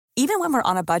Even when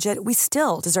we're on a budget, we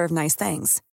still deserve nice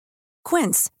things.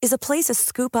 Quince is a place to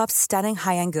scoop up stunning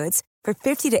high-end goods for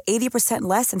 50 to 80%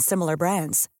 less than similar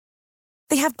brands.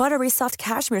 They have buttery soft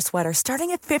cashmere sweaters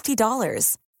starting at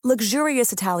 $50,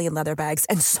 luxurious Italian leather bags,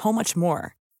 and so much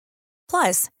more.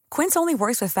 Plus, Quince only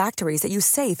works with factories that use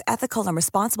safe, ethical, and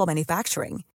responsible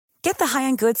manufacturing. Get the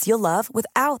high-end goods you'll love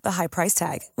without the high price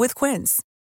tag with Quince.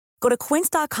 Go to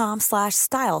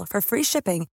quince.com/style for free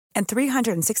shipping and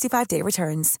 365-day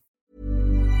returns.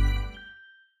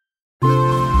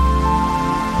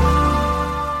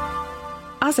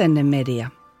 Asennemedia.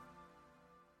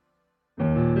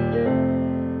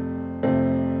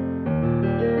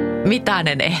 Mitään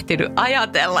en ehtinyt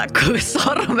ajatella, kun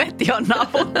sormet jo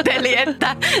naputteli,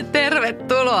 että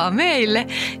tervetuloa meille.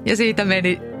 Ja siitä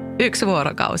meni 1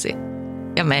 vuorokausi.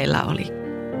 Ja meillä oli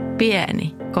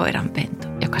pieni koiranpentu,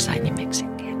 joka sai nimeksi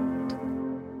Kerttu.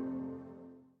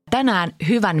 Tänään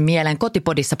Hyvän mielen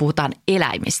kotipodissa puhutaan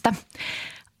eläimistä.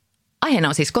 Aiheena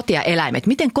on siis koti ja eläimet.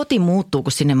 Miten koti muuttuu,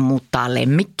 kun sinne muuttaa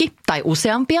lemmikki tai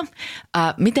useampia?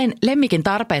 Miten lemmikin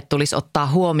tarpeet tulisi ottaa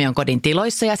huomioon kodin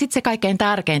tiloissa? Ja sitten se kaikkein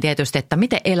tärkein tietysti, että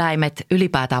miten eläimet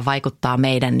ylipäätään vaikuttaa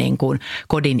meidän niin kuin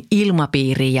kodin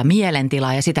ilmapiiriin ja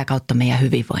mielentilaan ja sitä kautta meidän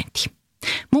hyvinvointiin.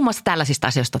 Muun muassa tällaisista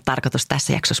asioista on tarkoitus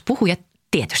tässä jaksossa puhua ja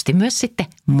tietysti myös sitten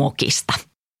mokista.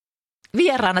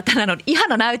 Vieraana tänään on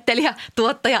ihana näyttelijä,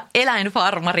 tuottaja,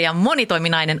 eläinfarmari ja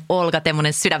monitoiminainen Olga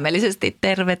Temmonen. Sydämellisesti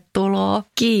tervetuloa.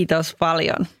 Kiitos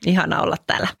paljon. Ihana olla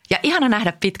täällä. Ja ihana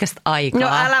nähdä pitkästä aikaa. No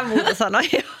älä muuta sano,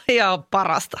 ihan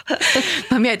parasta.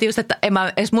 Mä mietin just, että en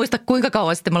mä edes muista kuinka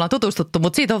kauan sitten me ollaan tutustuttu,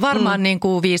 mutta siitä on varmaan niin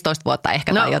kuin 15 vuotta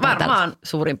ehkä. No tai jotain varmaan tällaista.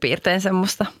 Suurin piirtein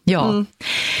semmoista. Joo.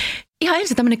 Ihan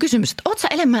ensin tämmöinen kysymys, että oot sä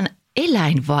enemmän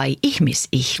eläin vai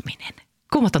ihmisihminen?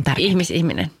 Kummat on tärkeää?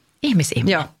 Ihmisihminen.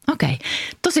 Ihmisihminen. Joo. Okei.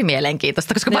 Tosi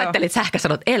mielenkiintoista, koska mä ajattelin, että sä ehkä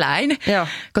sanot eläin. Joo.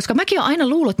 Koska mäkin olen aina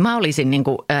luullut, että mä olisin niin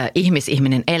kuin,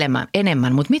 ihmisihminen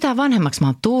enemmän. Mutta mitä vanhemmaksi mä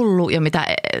oon tullut ja mitä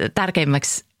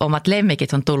tärkeimmäksi omat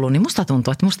lemmikit on tullut, niin musta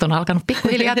tuntuu, että musta on alkanut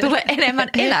pikkuhiljaa tulla enemmän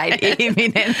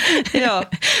eläinihminen. Joo.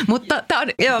 Mutta tää on,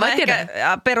 Joo, mä ehkä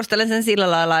perustelen sen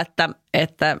sillä lailla,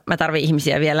 että mä tarvitsen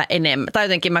ihmisiä vielä enemmän. Tai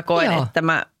jotenkin mä koen, Joo. että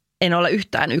mä en ole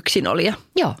yhtään yksinolija.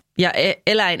 Joo. Ja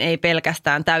eläin ei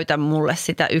pelkästään täytä mulle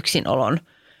sitä yksinolon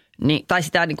tai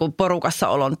sitä niin kuin porukassa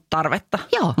olon tarvetta,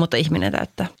 Joo. mutta ihminen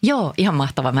täyttää. Joo, ihan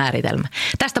mahtava määritelmä.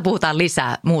 Tästä puhutaan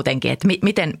lisää muutenkin, että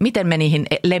miten me niihin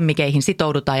lemmikeihin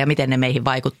sitoudutaan ja miten ne meihin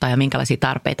vaikuttaa ja minkälaisia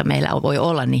tarpeita meillä voi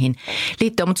olla niihin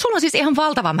liittyen. Mutta sulla on siis ihan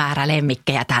valtava määrä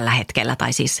lemmikkejä tällä hetkellä,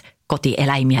 tai siis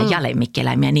kotieläimiä ja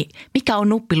lemmikkieläimiä. Niin mikä on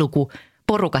nuppiluku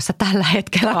porukassa tällä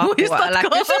hetkellä?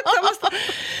 Muistatko?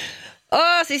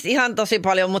 Siis ihan tosi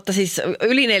paljon, mutta siis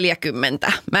yli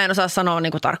 40. Mä en osaa sanoa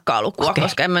niin kuin tarkkaa lukua,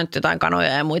 koska en mä nyt jotain kanoja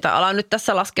ja muita ala nyt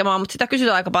tässä laskemaan, mutta sitä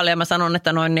kysytään aika paljon ja mä sanon,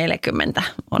 että noin 40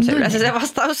 on se yleensä se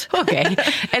vastaus. Okei.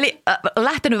 Eli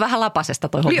lähtenyt vähän lapasesta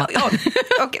toi homma. On.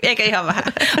 Eikä ihan vähän.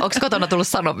 Onko kotona tullut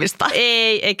sanomista?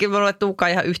 Ei kyllä mulle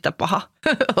tulekaan ihan yhtä paha.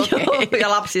 Okay. Ja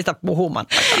lapsista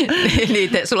puhumattakaan.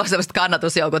 Niin, sulla on sellaiset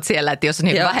kannatusjoukot siellä, että jos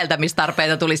niin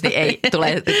väheltämistarpeita tulisi, niin ei,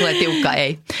 tulee tiukka,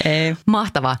 ei.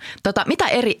 Mahtavaa. Mitä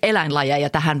eri eläinlajeja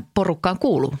tähän porukkaan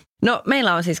kuuluu? No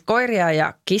meillä on siis koiria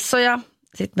ja kissoja,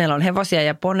 sitten meillä on hevosia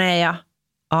ja poneja,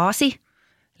 aasi,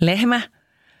 lehmä,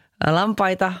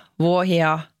 lampaita,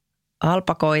 vuohia,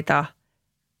 alpakoita,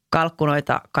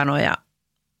 kalkkunoita, kanoja,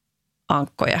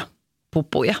 ankkoja,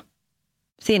 pupuja.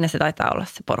 Siinä se taitaa olla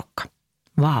se porukka.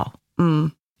 Vau.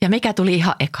 Ja mikä tuli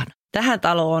ihan ekana? Tähän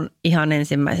taloon ihan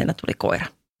ensimmäisenä tuli koira.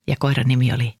 Ja koiran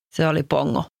nimi oli? Se oli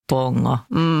Pongo. Pongo.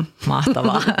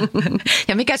 Mahtavaa.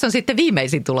 Ja mikä se on sitten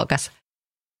viimeisin tulokas?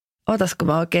 Otasko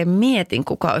mä oikein mietin,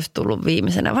 kuka olisi tullut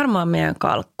viimeisenä. Varmaan meidän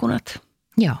kalkkunat.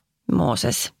 Joo.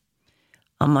 Mooses,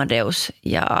 Amadeus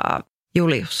ja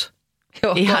Julius.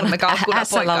 Joo, ihan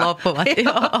S-llä loppuvat.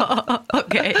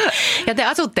 Okei. Ja te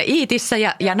asutte Iitissä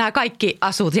ja nämä kaikki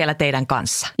asuu siellä teidän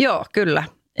kanssa? Joo, kyllä.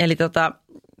 Eli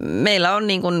meillä on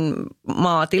niin kuin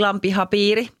maatilan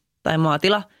pihapiiri tai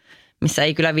maatila, missä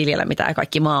ei kyllä viljellä mitään.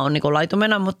 Kaikki maa on niin kuin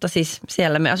laitumena, mutta siis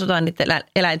siellä me asutaan niiden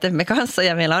eläintemme kanssa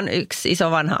ja meillä on yksi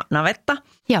iso vanha navetta,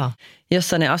 Joo.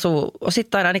 jossa ne asuu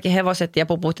osittain ainakin hevoset ja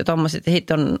puput ja tommoset. Ja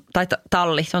sitten on, tai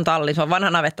talli, se on vanha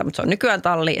navetta, mutta se on nykyään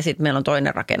talli ja sitten meillä on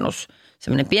toinen rakennus,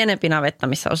 semmoinen pienempi navetta,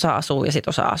 missä osa asuu ja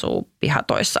sitten osa asuu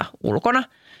pihatoissa ulkona.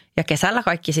 Ja kesällä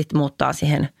kaikki sitten muuttaa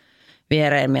siihen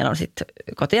viereen. Meillä on sitten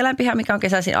kotieläinpiha, mikä on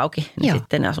kesäisin auki. Niin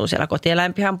sitten ne asuu siellä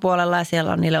kotieläinpihan puolella ja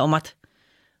siellä on niille omat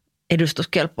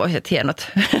edustuskelpoiset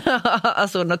hienot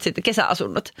asunnot, sitten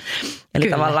kesäasunnot. Eli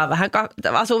kyllä. Tavallaan vähän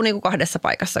asuu niin kuin kahdessa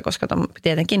paikassa, koska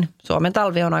tietenkin Suomen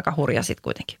talvi on aika hurja sitten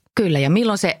kuitenkin. Kyllä, ja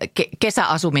milloin se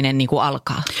kesäasuminen niin kuin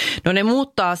alkaa? No ne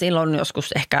muuttaa silloin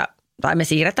joskus ehkä, tai me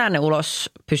siirretään ne ulos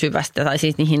pysyvästi, tai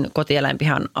siis niihin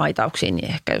kotieläinpihan aitauksiin niin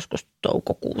ehkä joskus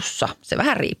toukokuussa. Se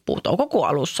vähän riippuu toukokuun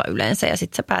alussa yleensä, ja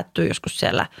sitten se päättyy joskus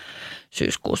siellä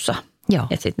syyskuussa. Joo.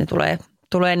 Ja sitten ne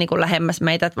tulee niin kuin lähemmäs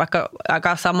meitä, että vaikka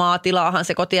aika samaa tilaahan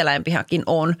se kotieläinpihakin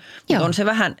on, mutta on se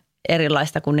vähän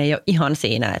erilaista, kun ei ole ihan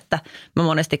siinä, että mä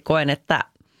monesti koen, että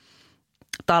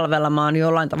talvella mä oon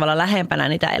jollain tavalla lähempänä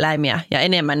niitä eläimiä ja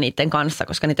enemmän niiden kanssa,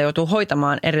 koska niitä joutuu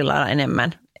hoitamaan eri lailla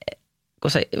enemmän.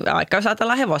 Kun se, vaikka jos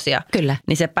ajatellaan hevosia, kyllä.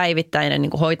 Niin se päivittäinen niin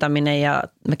kuin hoitaminen ja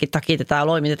mekin takitetaan ja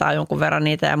loimitetaan jonkun verran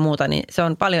niitä ja muuta, niin se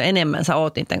on paljon enemmän sä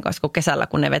oot niiden kanssa kuin kesällä,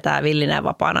 kun ne vetää villinä ja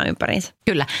vapaana ympäriinsä.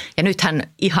 Kyllä, ja nythän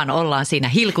ihan ollaan siinä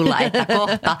hilkulla, että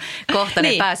kohta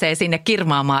niin. Ne pääsee sinne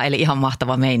kirmaamaan, eli ihan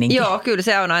mahtava meininki. Joo, kyllä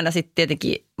se on aina sitten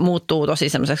tietenkin muuttuu tosi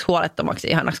semmoiseksi huolettomaksi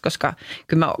ihanaksi, koska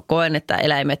kyllä mä koen, että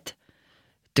eläimet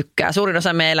tykkää. Suurin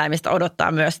osa meidän eläimistä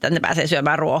odottaa myös, että ne pääsee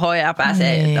syömään ruohoa ja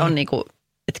pääsee, on niinku...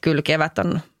 Että kyllä kevät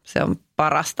se on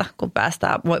parasta, kun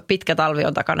päästään, pitkä talvi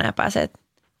on takana ja pääsee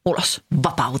ulos.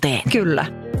 Vapauteen. Kyllä.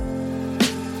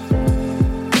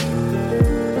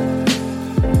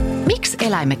 Miksi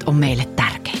eläimet on meille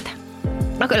tärkeitä?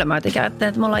 No kyllä mä jotenkin ajattelen,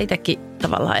 että me ollaan itsekin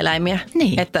tavallaan eläimiä.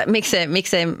 Niin. Että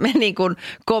miksei me niin kuin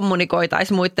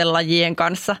kommunikoitaisi muiden lajien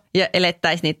kanssa ja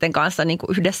elettäisi niiden kanssa niin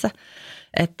kuin yhdessä.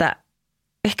 Että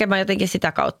ehkä mä jotenkin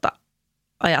sitä kautta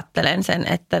ajattelen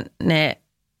sen, että ne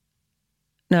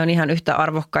on ihan yhtä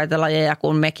arvokkaita lajeja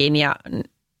kuin mekin ja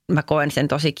mä koen sen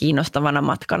tosi kiinnostavana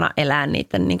matkana elää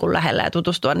niiden niin kuin lähellä ja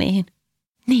tutustua niihin.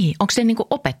 Niin, onko se niin kuin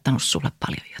opettanut sulle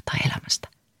paljon jotain elämästä?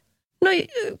 No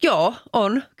joo,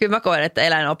 on. Kyllä mä koen, että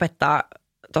eläin opettaa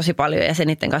tosi paljon ja se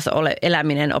niiden kanssa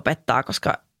eläminen opettaa,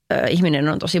 koska ihminen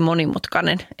on tosi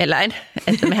monimutkainen eläin.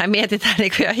 Että mehän mietitään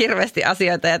niin kuin jo hirveästi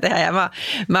asioita ja tehdään. Ja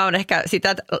mä oon ehkä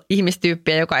sitä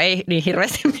ihmistyyppiä, joka ei niin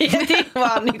hirveästi mieti,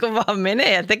 vaan, niin kuin vaan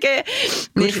menee ja tekee.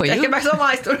 Niin ehkä mä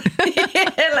samaistun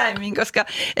eläimiin, koska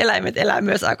eläimet elää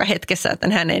myös aika hetkessä, että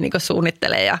hän ei niin kuin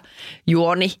suunnittele ja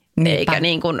juoni, eikä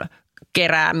niin kuin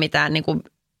kerää mitään niin kuin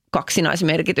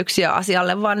kaksinaismerkityksiä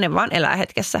asialle, vaan ne vaan elää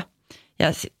hetkessä. Ja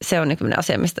se on niin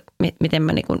asia,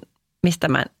 mistä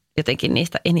mä jotenkin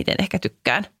niistä eniten ehkä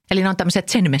tykkään. Eli ne on tämmöiset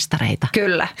zen-mestareita.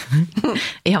 Kyllä.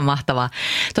 Ihan mahtavaa.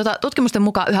 Tutkimusten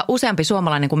mukaan yhä useampi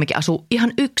suomalainen kumminkin asuu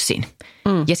ihan yksin.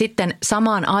 Ja sitten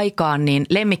samaan aikaan niin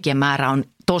lemmikkien määrä on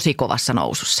tosi kovassa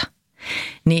nousussa.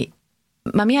 Niin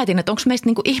mä mietin, että onko meistä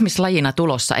niinku ihmislajina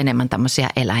tulossa enemmän tämmöisiä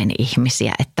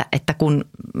eläinihmisiä, että kun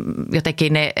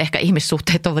jotenkin ne ehkä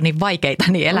ihmissuhteet ovat niin vaikeita,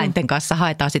 niin eläinten kanssa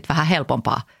haetaan sitten vähän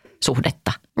helpompaa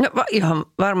suhdetta. No ihan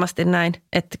varmasti näin,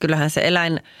 että kyllähän se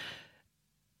eläin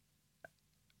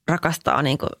rakastaa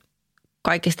niin kuin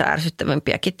kaikista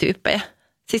ärsyttävimpiäkin tyyppejä.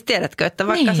 Siis tiedätkö, että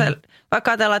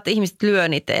vaikka ajatellaan, että ihmiset lyö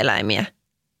niitä eläimiä,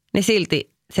 niin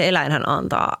silti se eläinhän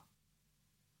antaa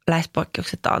lähes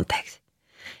poikkeuksetta anteeksi.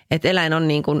 Että eläin on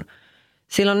niin kuin,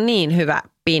 sillä on niin hyvä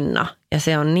pinna ja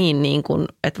se on niin kuin,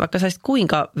 että vaikka sä olisit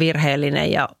kuinka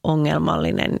virheellinen ja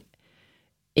ongelmallinen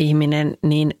ihminen,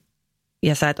 niin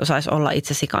ja sä et osaisi olla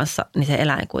itsesi kanssa, niin se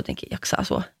eläin kuitenkin jaksaa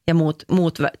sua. Ja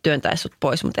muut työntäisi sut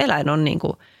pois. Mutta eläin on niin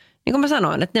kuin mä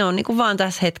sanoin, että ne on niin kuin vaan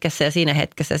tässä hetkessä ja siinä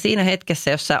hetkessä. Ja siinä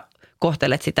hetkessä, jos sä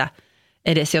kohtelet sitä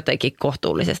edes jotenkin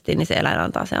kohtuullisesti, niin se eläin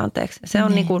antaa sen anteeksi. Se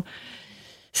on, niin kuin,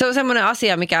 se on semmoinen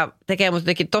asia, mikä tekee mut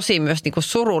jotenkin tosi myös niin kuin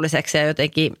surulliseksi ja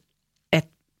jotenkin,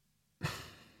 että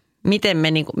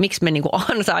miksi me niin kuin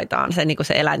ansaitaan se, niin kuin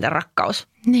se eläinten rakkaus.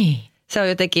 Niin. Se on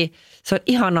jotenkin, se on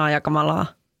ihanaa ja kamalaa.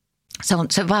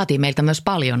 Se vaatii meiltä myös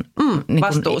paljon.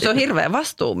 Vastuu. Se on hirveä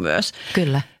vastuu myös.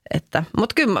 Kyllä.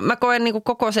 Mutta kyllä mä koen niin kuin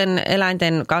koko sen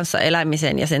eläinten kanssa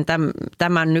elämisen ja sen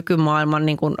tämän nykymaailman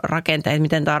niin kuin rakenteet,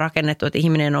 miten tämä on rakennettu, että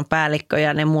ihminen on päällikkö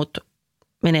ja ne muut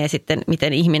menee sitten,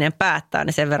 miten ihminen päättää.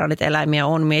 Ne sen verran niitä eläimiä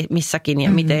on missäkin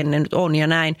ja miten ne nyt on ja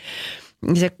näin.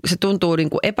 Se tuntuu niin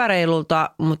kuin epäreilulta,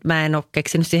 mutta mä en ole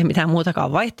keksinyt siihen mitään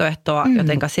muutakaan vaihtoehtoa,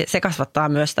 joten se kasvattaa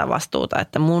myös sitä vastuuta,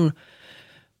 että mun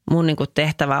niin kuin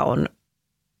tehtävä on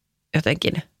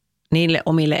jotenkin niille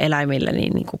omille eläimille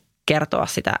niin kuin kertoa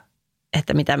sitä,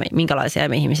 että minkälaisia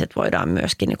me ihmiset voidaan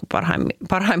myöskin niin kuin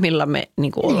parhaimmillamme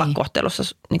niin kuin olla kohtelussa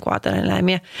niin kuin ajatellen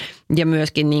eläimiä. Ja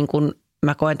myöskin niin kuin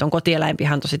mä koen ton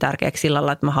kotieläinpihan tosi tärkeäksi sillä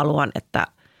lailla, että mä haluan, että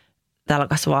täällä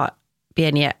kasvaa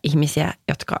pieniä ihmisiä,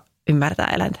 jotka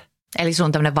ymmärtää eläintä. Eli sun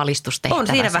on tämmöinen valistustehtävä. On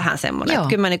siinä vähän semmoinen.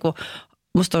 Kyllä mä niin kuin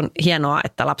musta on hienoa,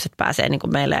 että lapset pääsee niin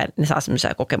kuin meille, ne saa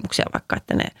semmoisia kokemuksia vaikka,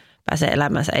 että ne pääsee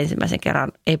elämänsä ensimmäisen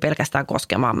kerran, ei pelkästään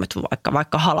koskemaan, mutta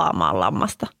vaikka halaamaan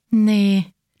lammasta. Niin.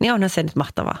 Niin onhan se nyt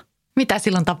mahtavaa. Mitä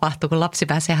silloin tapahtuu, kun lapsi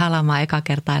pääsee halaamaan eka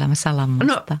kertaa elämässä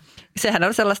lammasta? No, sehän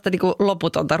on sellaista niin kuin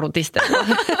loputonta rutistelua.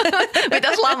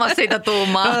 Mitäs lammas siitä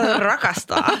tuumaa?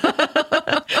 Rakastaa.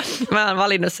 Mä oon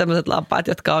valinnut sellaiset lampaat,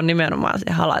 jotka on nimenomaan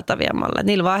se halattavia malleja.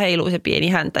 Niillä vaan heiluu se pieni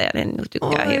häntä ja ne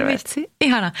tykkää hirveästi. Vitsi.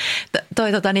 Ihana.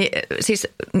 Siis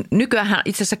nykyään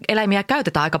itse asiassa eläimiä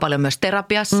käytetään aika paljon myös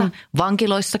terapiassa.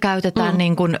 Vankiloissa käytetään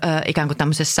niin kuin, ikään kuin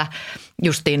tämmöisessä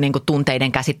justiin niin kuin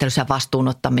tunteiden käsittelyssä ja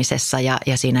vastuunottamisessa ja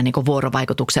siinä niin kuin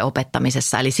vuorovaikutuksen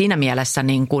opettamisessa. Eli siinä mielessä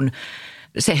niin kuin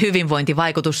se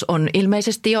hyvinvointivaikutus on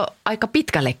ilmeisesti jo aika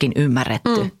pitkällekin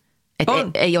ymmärretty.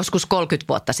 Ei joskus 30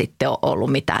 vuotta sitten ole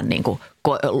ollut mitään, niin kuin,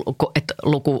 että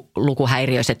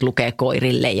lukuhäiriöiset lukee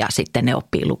koirille ja sitten ne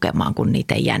oppii lukemaan, kun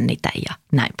niitä ei jännitä ja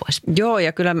näin pois. Joo,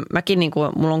 ja kyllä mäkin, niin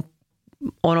kuin, mulla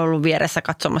on ollut vieressä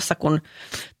katsomassa, kun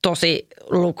tosi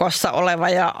lukossa oleva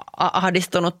ja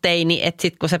ahdistunut teini, että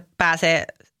sitten kun se pääsee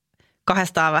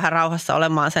kahdestaan vähän rauhassa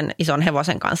olemaan sen ison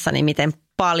hevosen kanssa, niin miten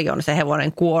paljon se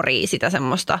hevonen kuorii sitä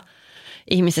semmoista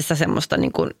ihmisessä semmoista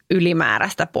niin kuin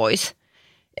ylimääräistä pois.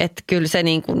 Että kyllä se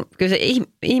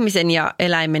ihmisen ja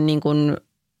eläimen niin kuin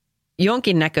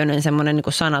jonkinnäköinen semmoinen niin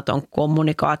kuin sanaton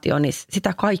kommunikaatio, niin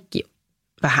sitä kaikki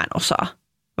vähän osaa.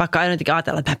 Vaikka aina jotenkin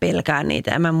ajatella, että mä pelkään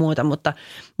niitä ja mä muuta,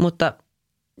 mutta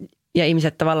ja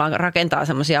ihmiset tavallaan rakentaa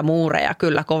semmoisia muureja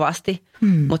kyllä kovasti.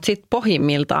 Mutta sitten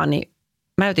pohjimmiltaan, niin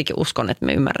mä jotenkin uskon, että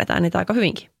me ymmärretään niitä aika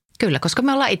hyvinkin. Kyllä, koska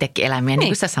me ollaan itsekin eläimiä, niin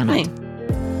kuin sä sanoit. Niin.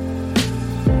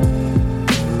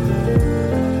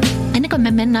 Ennen kuin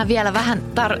me mennään vielä vähän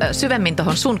syvemmin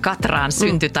tuohon sun Katraan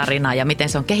syntytarinaan ja miten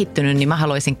se on kehittynyt, niin mä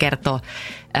haluaisin kertoa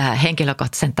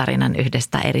henkilökohtaisen tarinan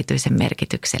yhdestä erityisen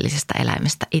merkityksellisestä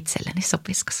eläimestä itselleni.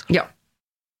 Sopisiko sulle? Joo.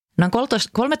 Noin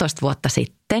 13 vuotta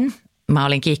sitten mä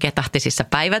olin kiihkeätahtisissa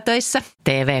päivätöissä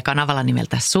TV-kanavalla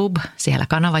nimeltä Sub, siellä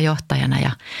kanavajohtajana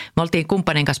ja me oltiin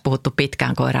kumppanin kanssa puhuttu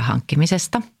pitkään koiran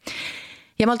hankkimisesta.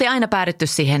 Ja me oltiin aina päädytty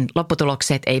siihen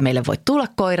lopputulokseen, että ei meille voi tulla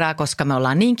koiraa, koska me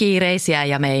ollaan niin kiireisiä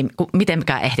ja me ei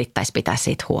mitenkään ehdittäisi pitää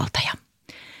siitä huolta.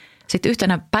 Sitten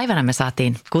yhtenä päivänä me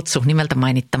saatiin kutsu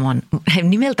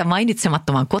nimeltä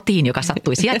mainitsemattomaan kotiin, joka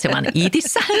sattui sijaitsemaan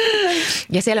Iitissä.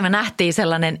 Ja siellä me nähtiin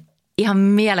sellainen ihan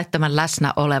mielettömän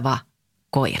läsnä oleva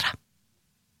koira.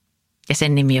 Ja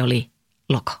sen nimi oli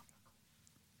Loko.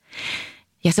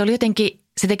 Ja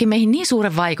se teki meihin niin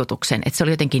suuren vaikutuksen, että se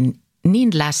oli jotenkin niin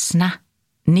läsnä,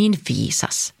 niin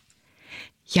viisas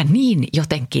ja niin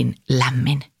jotenkin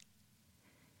lämmin,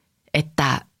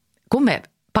 että kun me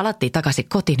palattiin takaisin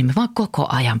kotiin, niin me vaan koko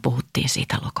ajan puhuttiin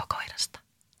siitä Lokokoirasta.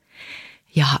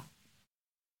 Ja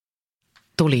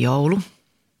tuli joulu.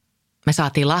 Me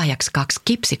saatiin lahjaksi 2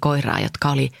 kipsikoiraa,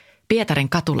 jotka oli Pietarin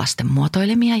katulasten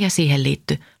muotoilemia ja siihen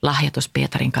liittyi lahjoitus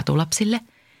Pietarin katulapsille.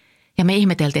 Ja me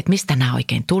ihmeteltiin, että mistä nämä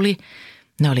oikein tuli.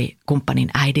 Ne oli kumppanin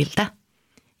äidiltä.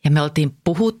 Ja me oltiin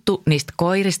puhuttu niistä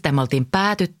koirista ja me oltiin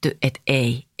päätytty, että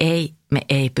me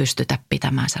ei pystytä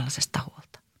pitämään sellaisesta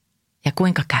huolta. Ja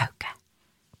kuinka käykää?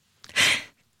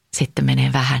 Sitten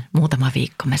menee muutama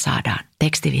viikko, me saadaan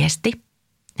tekstiviesti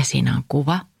ja siinä on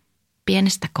kuva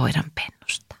pienestä koiran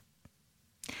pennusta.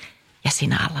 Ja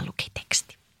siinä alla luki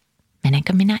teksti.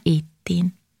 Menenkö minä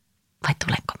Iittiin vai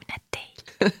tulenko minä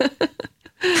teille?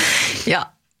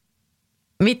 Ja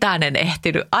mitään en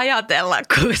ehtinyt ajatella,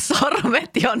 kun sormet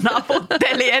jo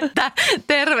naputteli, että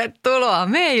tervetuloa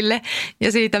meille.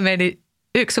 Ja siitä meni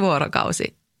 1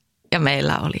 vuorokausi ja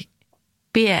meillä oli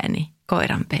pieni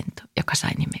koiranpentu, joka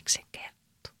sai nimeksi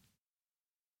Kerttu.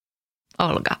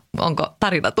 Olga, onko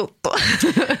tarina tuttua?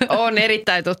 On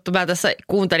erittäin tuttu. Mä tässä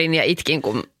kuuntelin ja itkin,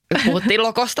 kun puhuttiin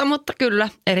Lokosta, mutta kyllä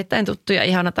erittäin tuttu ja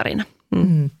ihana tarina.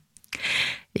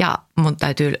 Ja mun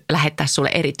täytyy lähettää sulle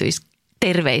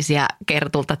erityisterveisiä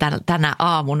Kertulta tänä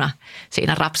aamuna.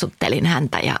 Siinä rapsuttelin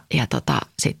häntä ja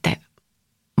sitten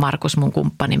Markus, mun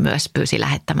kumppani, myös pyysi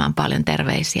lähettämään paljon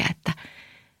terveisiä, että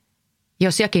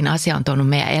jos jokin asia on tuonut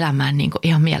meidän elämään niin kuin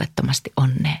ihan mielettömästi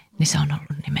onnea, niin se on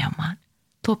ollut nimenomaan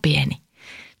tuo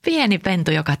pieni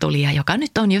pentu, joka tuli ja joka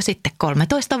nyt on jo sitten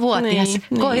 13-vuotias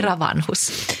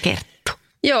koiravanhus Kerttu.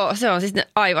 Joo, se on siis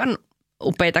aivan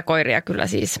upeita koiria kyllä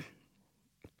siis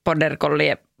border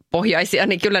collie pohjaisia,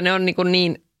 niin kyllä ne on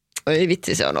niin, ei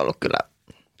vitsi, se on ollut kyllä,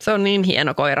 se on niin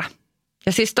hieno koira.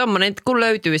 Ja siis tommonen, kun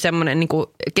löytyy semmoinen niin kuin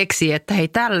keksii, että hei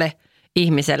tälle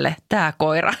ihmiselle tämä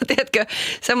koira, tiedätkö,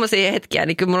 semmoisia hetkiä,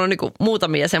 niin kyllä mulla on niin kuin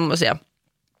muutamia semmoisia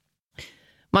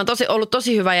Mä oon ollut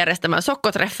tosi hyvä järjestämään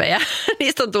sokkotreffejä.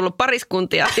 Niistä on tullut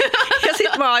pariskuntia. Ja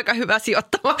sit mä oon aika hyvä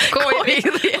sijoittamaan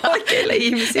koiria oikeille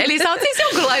ihmisille. Eli sä oot siis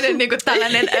jonkunlainen niin kuin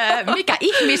tällainen,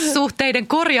 ihmissuhteiden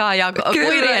korjaaja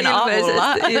koirien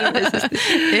avulla. Ilmeisesti.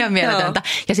 Ihan mieletöntä.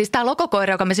 Ja siis tää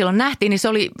lokokoira, joka me silloin nähtiin, niin se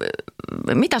oli,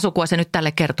 mitä sukua se nyt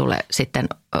tälle Kertulle sitten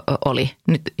oli?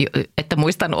 Nyt, että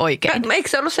muistan oikein. Eikö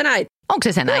se ollut se äiti?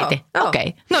 Onko se äiti?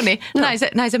 Okei. No niin,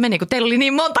 näin se meni, kun teillä oli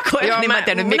niin monta koiraa, niin mä en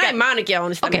tiedä mikä. Näin mä ainakin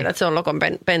olen sitä mieltä, että se on lokon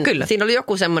pentu. Kyllä. Siinä oli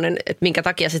joku semmoinen, että minkä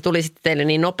takia se tuli sitten teille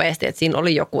niin nopeasti, että siinä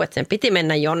oli joku, että sen piti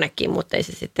mennä jonnekin, mutta ei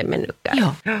se sitten mennytkään.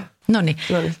 Joo, no niin.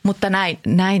 Mutta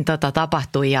näin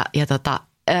tapahtui ja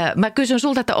mä kysyn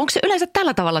sulta, että onko se yleensä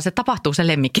tällä tavalla se tapahtuu se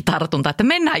lemmikkitartunta, että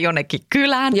mennään jonnekin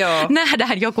kylään,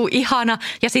 nähdään joku ihana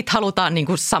ja sitten halutaan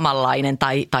niinku samanlainen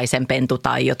tai sen pentu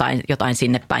tai jotain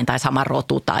sinne päin tai sama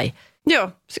rotu tai...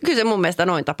 Joo, kyllä se mun mielestä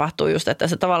noin tapahtuu just, että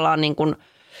se tavallaan niin kuin,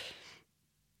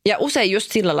 ja usein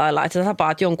just sillä lailla, että sä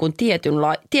tapaat jonkun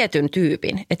tietyn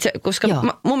tyypin. Että se, koska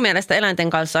mun mielestä eläinten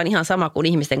kanssa on ihan sama kuin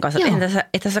ihmisten kanssa.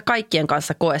 Että sä kaikkien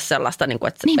kanssa koe sellaista, niin kuin,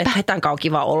 että hetän on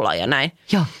kiva olla ja näin.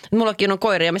 Joo. Mullakin on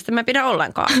koiria, mistä mä en pidä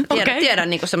ollenkaan. Tiedän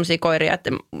niin semmoisia koiria,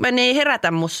 että ne ei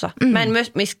herätä mussa. Mä en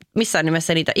myös missään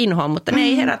nimessä niitä inhoa, mutta ne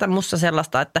ei herätä mussa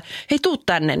sellaista, että hei tuu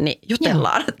tänne, niin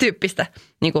jutellaan tyyppistä.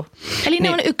 Niin kuin, eli ne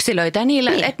on yksilöitä ja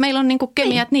niillä, että meillä on niin kuin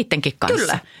kemiat niidenkin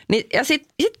kanssa. Kyllä. Ja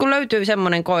sit kun löytyy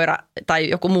semmoinen koira tai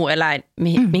joku muu eläin,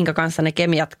 minkä kanssa ne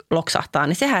kemiat loksahtaa,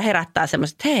 niin sehän herättää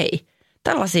semmoiset, että hei,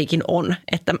 tällaisiakin on,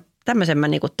 että tämmöisen mä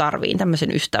niinku tarviin,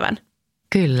 tämmöisen ystävän.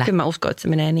 Kyllä. Kyllä mä uskon, että se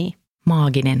menee niin.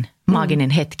 Maaginen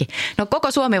hetki. No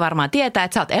koko Suomi varmaan tietää,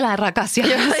 että sä oot eläinrakas ja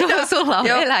sulla on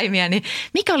eläimiä, niin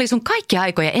mikä oli sun kaikkien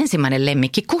aikojen ensimmäinen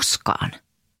lemmikki koskaan?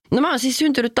 No mä oon siis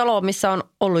syntynyt taloon, missä on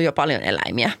ollut jo paljon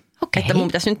eläimiä. Okei. Että mun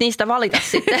pitäisi nyt niistä valita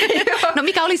sitten. No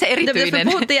mikä oli se erityinen?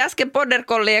 Me puhuttiin äsken border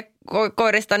collie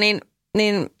koirista,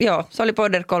 niin joo, se oli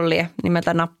border collie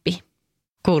nimeltä Nappi.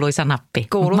 Kuuluisa Nappi.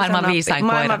 Maailman viisain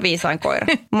koira. Maailman viisain koira.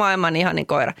 Maailman ihanin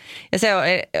koira. Ja se on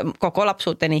koko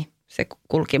lapsuuteni, se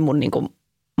kulki mun niin kuin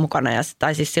mukana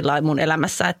tai siis sillä mun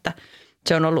elämässä, että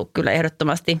se on ollut kyllä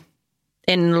ehdottomasti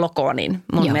ennen lokoa niin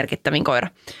mun merkittävin koira.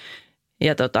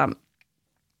 Ja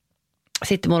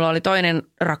sitten mulla oli toinen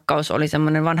rakkaus, oli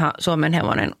semmoinen vanha Suomen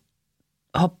hevonen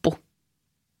Hoppu,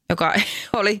 joka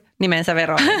oli nimensä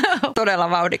veroinen. Todella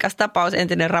vauhdikas tapaus,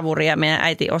 entinen ravuri ja meidän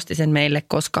äiti osti sen meille,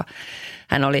 koska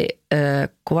hän oli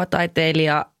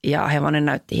kuvataiteilija ja hevonen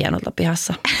näytti hienolta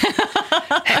pihassa.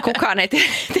 Kukaan ei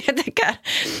tietenkään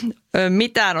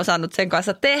mitään osannut sen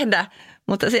kanssa tehdä,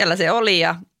 mutta siellä se oli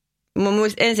ja mun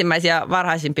ensimmäisiä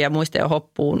varhaisimpia muistoja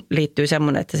Hoppuun liittyy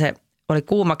semmoinen, että se oli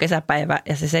kuuma kesäpäivä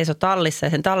ja se seisoi tallissa ja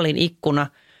sen tallin ikkuna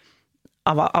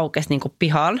aukesi niin kuin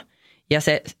pihaan ja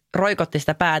se roikotti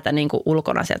sitä päätä niin kuin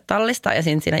ulkona sieltä tallista ja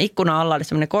siinä ikkuna alla oli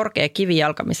semmoinen korkea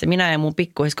kivijalka, missä minä ja mun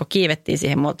pikkuhisko kiivettiin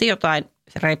siihen. Me oltiin jotain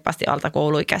reippaasti alta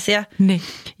kouluikäisiä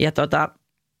ja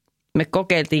me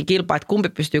kokeiltiin kilpaa, että kumpi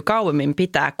pystyy kauemmin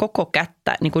pitää koko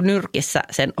kättä niin kuin nyrkissä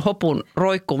sen Hopun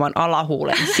roikkuvan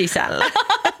alahuulen sisällä.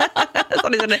 Se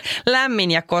oli sellainen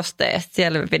lämmin ja kostea ja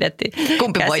siellä me pidettiin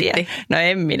Kumpi käsiä. voitti? No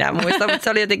en minä muista, mutta se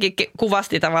oli jotenkin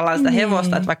kuvasti tavallaan sitä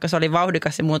hevosta, että vaikka se oli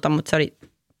vauhdikas ja muuta, mutta se oli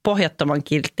pohjattoman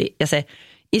kiltti ja se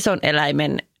ison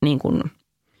eläimen niin kuin,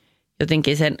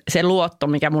 jotenkin se luotto,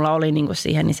 mikä mulla oli niin kuin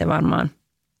siihen, niin se varmaan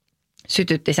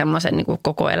sytytti semmoisen niin kuin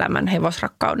koko elämän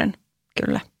hevosrakkauden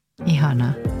kyllä.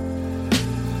 Ihanaa.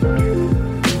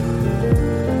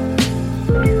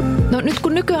 No nyt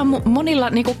kun nykyään monilla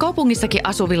niin kuin kaupungissakin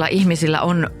asuvilla ihmisillä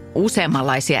on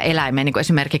useammanlaisia eläimiä, niin kuin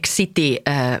esimerkiksi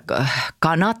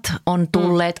city-kanat on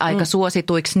tulleet aika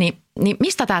suosituiksi, niin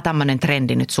mistä tämä tämmöinen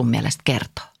trendi nyt sun mielestä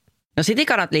kertoo? No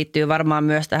city-kanat liittyy varmaan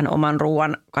myös tähän oman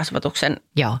ruoan kasvatuksen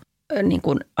niin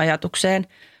kuin ajatukseen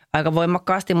aika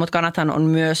voimakkaasti, mutta kanathan on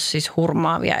myös siis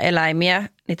hurmaavia eläimiä.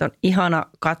 Niitä on ihana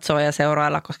katsoa ja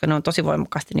seurailla, koska ne on tosi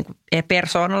voimakkaasti niin kuin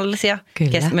persoonallisia,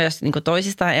 myös niin kuin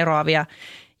toisistaan eroavia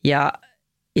ja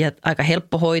aika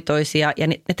helppohoitoisia ja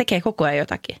ne tekee koko ajan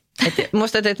jotakin.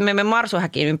 Musta, että me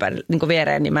marsuhäkin ympäri niin kuin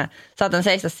viereen, niin mä saatan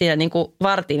seistä siinä niin kuin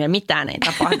vartiin ja mitään ei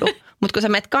tapahdu. Mutta kun sä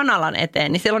menet kanalan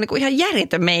eteen, niin siellä on niin kuin ihan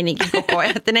järjetön meininki koko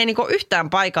ajan, että ne ei niin kuin yhtään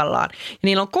paikallaan. Ja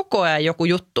niillä on koko ajan joku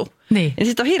juttu. Niin. Ja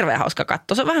sitten on hirveän hauska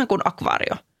katsoa. Se on vähän kuin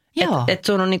akvaario. Että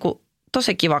sun on niin kuin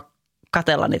tosi kiva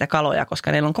katsella niitä kaloja,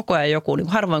 koska niillä on koko ajan joku, niin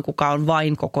kuin harvoin kukaan on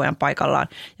vain koko ajan paikallaan.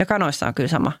 Ja kanoissa on kyllä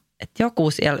sama, että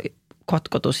joku siellä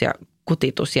kotkotus ja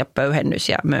kutitus ja pöyhennys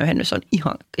ja möyhennys on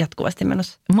ihan jatkuvasti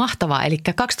menossa. Mahtavaa, eli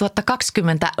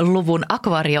 2020-luvun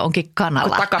akvaario onkin kanala.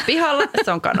 Kun takapihalla,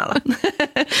 se on kanala.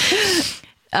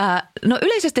 No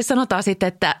yleisesti sanotaan sitten,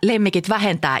 että lemmikit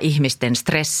vähentää ihmisten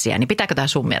stressiä, niin pitääkö tämä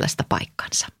sun mielestä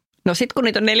paikkansa? No sit kun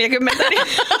niitä on 40, niin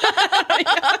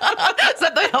Sä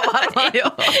et ole ihan varma,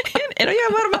 joo. En ole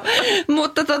ihan varma,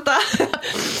 mutta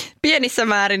pienissä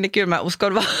määrin niin kyllä mä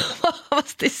uskon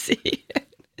vahvasti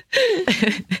siihen.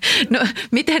 No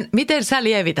miten sä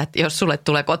lievität, jos sulle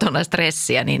tulee kotona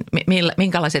stressiä, niin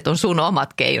minkälaiset on sun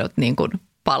omat keinot niin kuin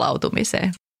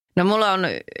palautumiseen? No mulla on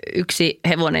yksi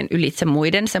hevonen ylitse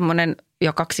muiden, semmoinen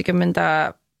jo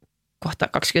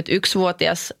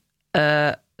 21-vuotias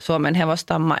Suomen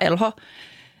hevostamma Elho,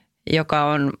 joka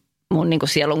on mun niin kuin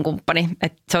sielunkumppani.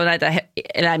 Et se on näitä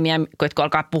eläimiä, kun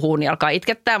alkaa puhua, niin alkaa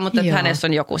itkettää, mutta hänessä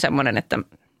on joku semmoinen, että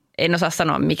en osaa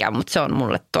sanoa mikä, mutta se on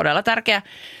mulle todella tärkeä.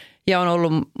 Ja on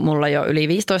ollut mulla jo yli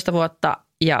 15 vuotta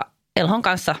ja Elhon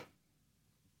kanssa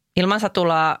ilman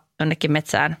satulaa jonnekin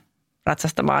metsään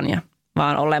ratsastamaan ja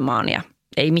vaan olemaan ja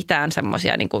ei mitään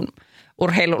semmoisia niin kuin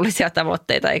urheilullisia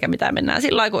tavoitteita eikä mitään, mennään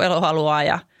sillä lailla, kun Elho haluaa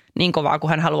ja niin kovaa kuin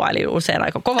hän haluaa, eli usein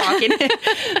aika kovaakin.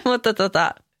 Mutta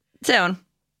se on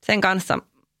sen kanssa,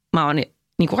 mä oon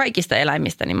niin kuin kaikista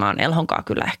eläimistä, niin mä oon Elhonkaan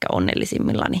kyllä ehkä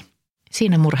onnellisimmillani.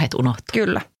 Siinä murheet unohtuu.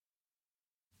 Kyllä.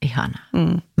 Ihanaa.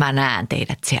 Mä näen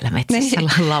teidät siellä metsässä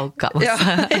laukkaamassa.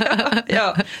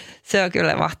 Joo, se on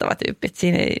kyllä mahtava tyyppi.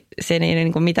 Siinä ei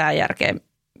niin kuin mitään järkeä,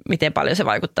 miten paljon se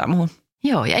vaikuttaa muuhun.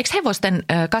 Joo, ja eikö hevosten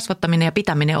kasvattaminen ja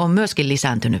pitäminen on myöskin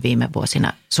lisääntynyt viime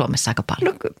vuosina Suomessa aika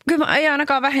paljon? No kyllä ei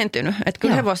ainakaan vähentynyt. Että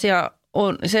kyllä hevosia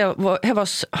on,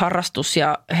 hevosharrastus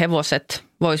ja hevoset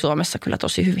voi Suomessa kyllä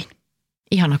tosi hyvin.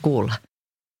 Ihana kuulla.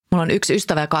 Mulla on yksi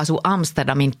ystävä, joka asuu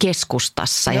Amsterdamin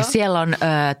keskustassa ja siellä on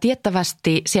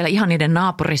tiettävästi, siellä ihan niiden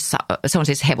naapurissa, se on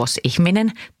siis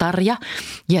hevosihminen, Tarja.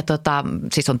 Ja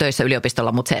siis on töissä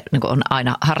yliopistolla, mutta se niin on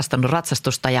aina harrastanut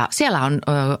ratsastusta ja siellä on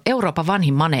Euroopan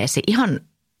vanhin maneesi ihan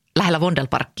lähellä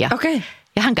Vondelparkkia. Okei.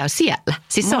 Ja hän käy siellä.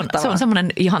 Siis se on semmoinen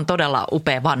ihan todella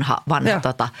upea vanha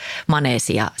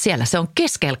maneesi ja siellä se on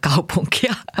keskellä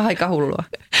kaupunkia. Aika hullua.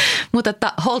 Mutta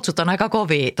että holtsut on aika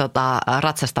kovia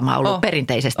ratsastamaan ollut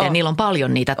perinteisesti ja niillä on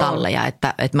paljon niitä talleja,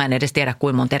 että mä en edes tiedä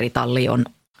kuinka monta eri tallia on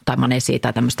tai maneesia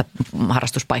tai tämmöistä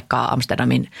harrastuspaikkaa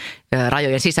Amsterdamin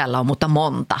rajojen sisällä on, mutta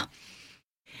monta.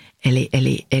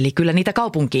 Eli kyllä niitä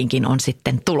kaupunkiinkin on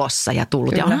sitten tulossa ja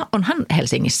tullut. Kyllä. Ja onhan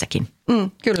Helsingissäkin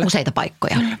kyllä. Useita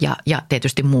paikkoja ja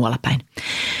tietysti muualla päin.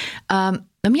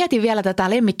 No mietin vielä tätä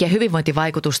lemmikkien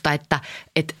hyvinvointivaikutusta, että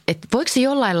voiko se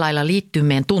jollain lailla liittyä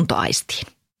meidän tuntoaistiin?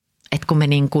 Että kun me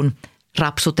niin kuin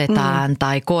rapsutetaan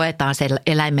tai koetaan se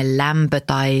eläimen lämpö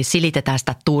tai silitetään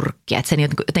sitä turkkia, että se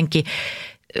jotenkin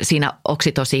siinä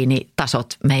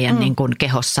oksitosiinitasot meidän niin kuin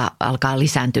kehossa alkaa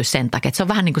lisääntyä sen takia, että se on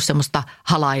vähän niin kuin semmoista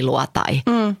halailua tai.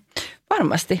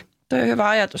 Varmasti. Tuo on hyvä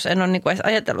ajatus. En ole niin kuin edes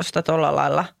ajatellut sitä tuolla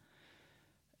lailla,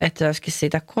 että se olisikin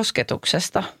siitä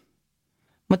kosketuksesta.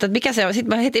 Mutta mikä se on?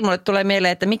 Sitten heti mulle tulee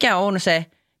mieleen, että mikä on se,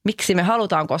 miksi me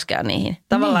halutaan koskea niihin.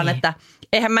 Tavallaan, että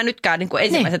eihän mä nytkään niin kuin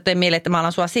ensimmäiset tee mieleen, että mä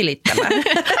alan sua silittämään.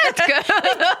 Etkö?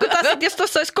 Kun taas jos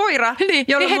tuossa olisi koira,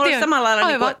 jolloin mulla samalla lailla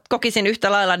niin kuin, kokisin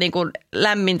yhtä lailla niin kuin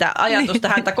lämmintä ajatusta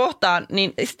häntä kohtaan,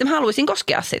 niin sitten mä haluaisin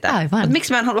koskea sitä. Mutta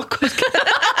miksi mä en halua koskea?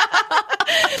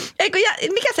 Eikö,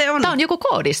 mikä se on? Tämä on joku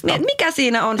koodisto. Mikä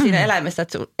siinä on siinä eläimessä,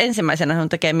 että ensimmäisenä sun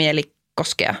tekee mieli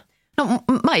koskea? No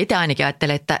mä itse ainakin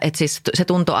ajattelen, että siis se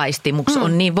tuntoaistimuks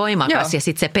on niin voimakas ja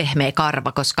sitten se pehmeä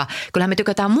karva, koska kyllähän me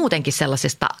tykätään muutenkin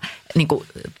sellaisesta niin kuin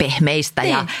pehmeistä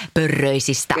ja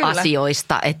pörröisistä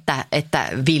asioista, että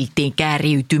vilttiin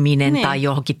kääriytyminen tai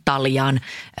johonkin taljaan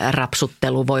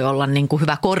rapsuttelu voi olla niin kuin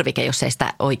hyvä korvike, jos ei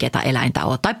sitä oikeaa eläintä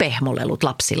ole, tai pehmolelut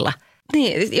lapsilla.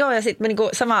 Niin, joo ja sitten niinku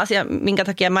sama asia, minkä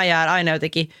takia mä jään aina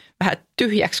jotenkin vähän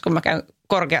tyhjäksi, kun mä käyn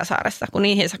Korkeasaaressa, kun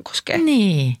niihin se koskee.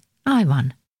 Niin,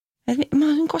 aivan. Mä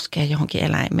haluaisin koskea johonkin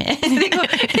eläimeen.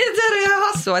 Se on ihan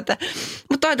hassua.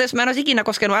 Mutta jos mä en olisi ikinä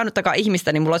koskenut ainuttakaan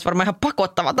ihmistä, niin mulla olisi varmaan ihan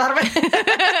pakottava tarve.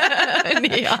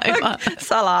 Niin aivan.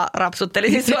 Salaa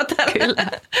rapsuttelisin sua täällä.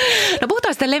 Kyllä. No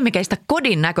puhutaan sitten lemmikeistä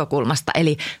kodin näkökulmasta.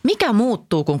 Eli mikä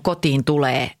muuttuu, kun kotiin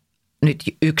tulee nyt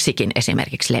yksikin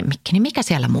esimerkiksi lemmikki? Niin mikä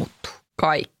siellä muuttuu?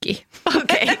 Kaikki.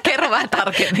 Okei, kerro vähän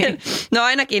tarkemmin. No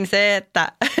ainakin se,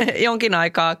 että jonkin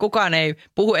aikaa kukaan ei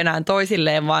puhu enää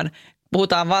toisilleen, vaan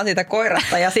puhutaan vaan siitä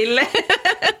koirasta ja sille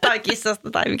tai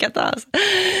kissasta tai mikä taas.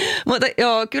 Mutta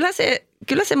joo,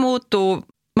 kyllä se muuttuu.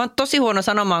 Mä oon tosi huono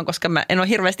sanomaan, koska mä en ole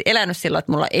hirveästi elänyt sillä,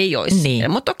 että mulla ei olisi.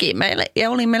 Niin. Mutta toki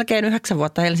olin melkein 9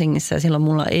 vuotta Helsingissä ja silloin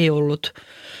mulla ei ollut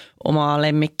omaa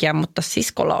lemmikkiä, mutta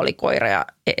siskolla oli koira ja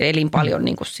elin paljon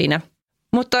niin kuin siinä.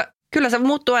 Mutta kyllä se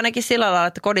muuttuu ainakin sillä lailla,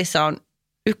 että kodissa on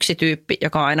yksi tyyppi,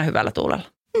 joka on aina hyvällä tuulella.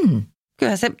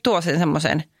 Kyllähän se tuo sen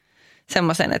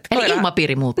semmoisen, että eli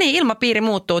ilmapiiri muuttuu. Niin, ilmapiiri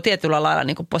muuttuu tietyllä lailla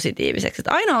niin kuin positiiviseksi.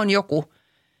 Että aina on joku,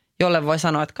 jolle voi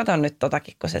sanoa, että kato nyt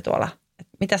totakin, kun se tuolla,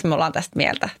 että mitäs me ollaan tästä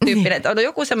mieltä tyyppinen. Että on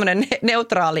joku semmoinen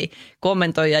neutraali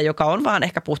kommentoija, joka on vaan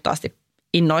ehkä puhtaasti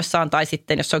innoissaan, tai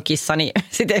sitten jos se on kissa, niin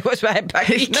sitä ei voisi vähempää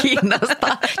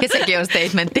kiinnostaa. Ja sekin on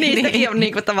statementti. Niin, sekin on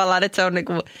niin kuin tavallaan, että se, on niin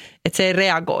kuin, että se ei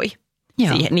reagoi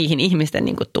niihin ihmisten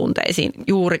niin kuin tunteisiin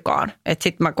juurikaan. Että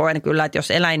sitten mä koen kyllä, että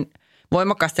jos eläin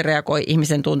voimakkaasti reagoi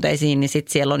ihmisen tunteisiin, niin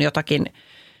sitten siellä on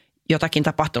jotakin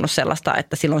tapahtunut sellaista,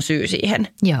 että sillä on syy siihen.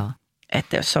 Joo.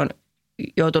 Että jos se on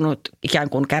joutunut ikään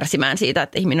kuin kärsimään siitä,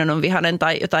 että ihminen on vihainen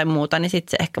tai jotain muuta, niin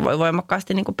sitten se ehkä voi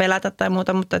voimakkaasti niin kuin pelätä tai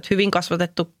muuta. Mutta että hyvin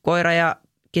kasvatettu koira ja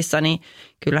kissa, niin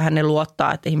kyllähän ne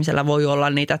luottaa, että ihmisellä voi olla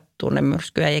niitä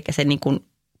tunnemyrskyjä, eikä se niin kuin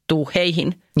tuu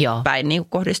heihin päin niin kuin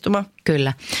kohdistumaan.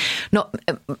 Kyllä. No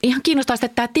ihan kiinnostaa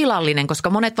sitten tämä tilallinen, koska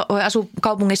monet voi asua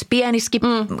kaupungissa pienissäkin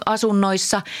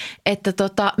asunnoissa. Että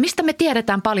mistä me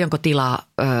tiedetään paljonko tilaa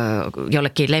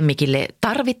jollekin lemmikille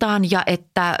tarvitaan ja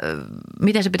että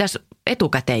miten se pitäisi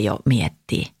etukäteen jo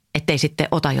miettiä, ettei sitten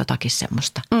ota jotakin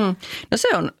semmoista. No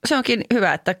se onkin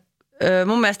hyvä, että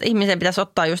mun mielestä ihmisen pitäisi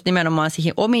ottaa just nimenomaan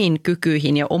siihen omiin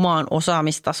kykyihin ja omaan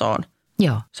osaamistasoon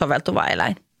soveltuva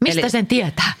eläin. Mistä sen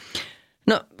tietää?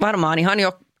 No varmaan ihan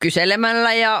jo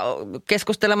kyselemällä ja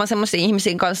keskustelemaan semmoisia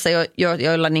ihmisiä kanssa,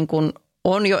 joilla niin kuin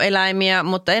on jo eläimiä,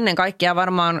 mutta ennen kaikkea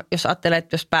varmaan, jos ajattelee,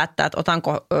 että jos päättää, että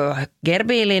otanko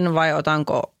gerbiilin vai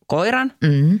otanko koiran,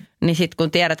 niin sitten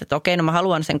kun tiedät, että okei, no mä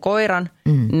haluan sen koiran,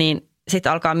 niin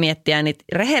sitten alkaa miettiä niitä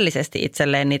rehellisesti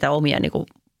itselleen niitä omia niin kuin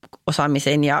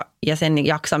osaamisen ja sen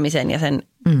jaksamisen ja sen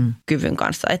kyvyn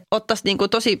kanssa. Että ottaisi niin kuin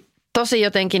tosi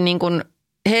jotenkin niin kuin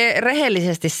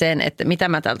rehellisesti sen, että mitä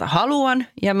mä tältä haluan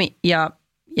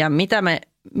ja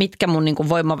mitkä mun niin kuin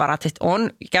voimavarat sit on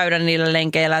käydä niillä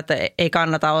lenkeillä, että ei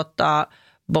kannata ottaa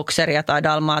bokseria tai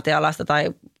dalmaatialaista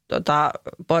tai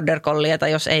border collieta,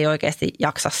 jos ei oikeasti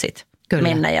jaksa sit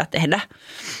mennä ja tehdä.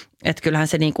 Että kyllähän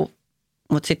se niin kuin,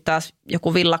 mutta sitten taas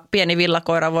joku pieni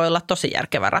villakoira voi olla tosi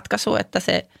järkevä ratkaisu, että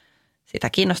sitä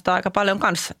kiinnostaa aika paljon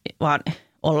kanssa vaan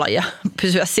olla ja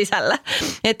pysyä sisällä.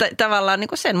 Että tavallaan niin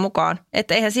kuin sen mukaan.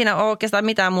 Että eihän siinä ole oikeastaan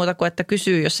mitään muuta kuin, että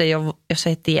kysyy, jos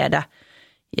ei tiedä.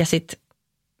 Ja sitten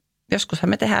joskushan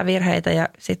me tehdään virheitä ja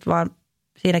sitten vaan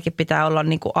siinäkin pitää olla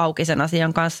niin kuin auki sen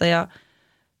asian kanssa ja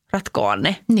ratkoa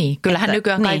ne. Niin, kyllähän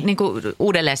nykyään kai niin kuin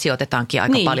uudelleen sijoitetaankin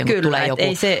aika paljon, kun tulee joku.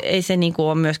 Ei se niin kuin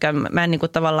ole myöskään, mä en niin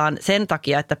kuin tavallaan sen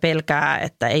takia, että pelkää,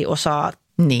 että ei osaa,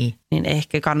 niin ei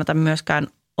ehkä kannata myöskään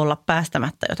olla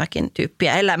päästämättä jotakin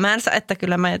tyyppiä elämäänsä, että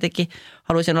kyllä mä jotenkin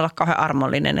haluaisin olla kauhean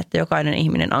armollinen, että jokainen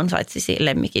ihminen ansaitsisi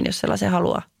lemmikin, jos sellaisen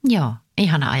haluaa. Joo,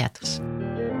 ihana ajatus.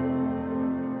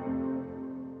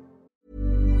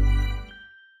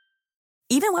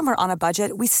 Even when we're on a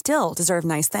budget, we still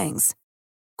deserve nice things.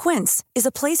 Quince is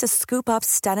a place to scoop up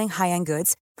stunning high-end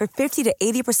goods for 50 to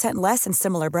 80% less than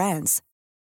similar brands.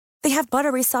 They have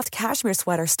buttery soft cashmere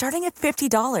sweaters starting at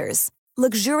 $50,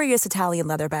 luxurious Italian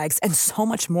leather bags, and so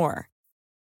much more.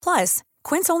 Plus,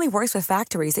 Quince only works with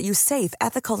factories that use safe,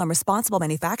 ethical, and responsible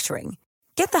manufacturing.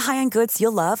 Get the high-end goods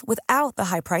you'll love without the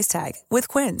high price tag with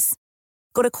Quince.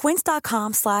 Go to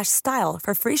quince.com/style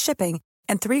for free shipping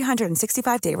and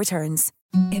 365-day returns.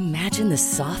 Imagine the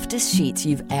softest sheets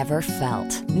you've ever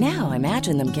felt. Now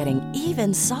imagine them getting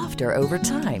even softer over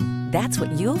time. That's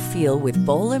what you'll feel with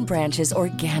Boll & Branch's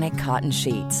organic cotton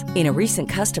sheets. In a recent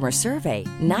customer survey,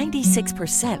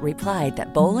 96% replied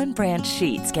that Boll & Branch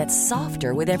sheets get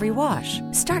softer with every wash.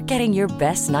 Start getting your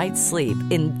best night's sleep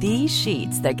in these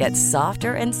sheets that get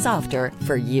softer and softer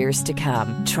for years to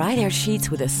come. Try their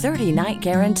sheets with a 30-night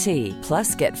guarantee.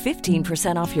 Plus, get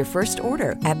 15% off your first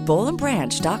order at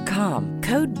bollandbranch.com.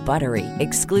 Code BUTTERY.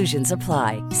 Exclusions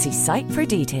apply. See site for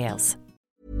details.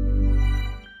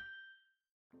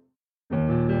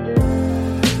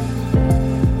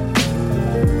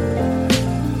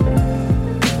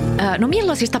 No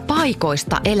millaisista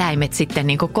paikoista eläimet sitten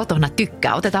niin kuin kotona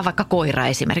tykkää? Otetaan vaikka koira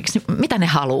esimerkiksi. Mitä ne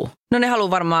haluaa? No ne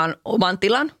haluaa varmaan oman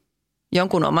tilan,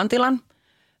 jonkun oman tilan.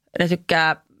 Ne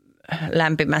tykkää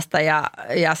lämpimästä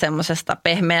ja semmoisesta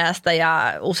pehmeästä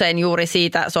ja usein juuri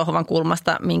siitä sohvan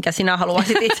kulmasta, minkä sinä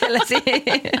haluaisit itsellesi.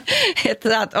 Että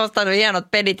sä oot ostanut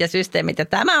hienot pedit ja systeemit ja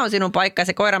tämä on sinun paikka.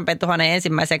 Se koiranpentuhan ei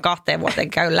ensimmäiseen 2 vuoteen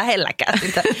käy lähelläkään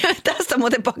sitä. Tästä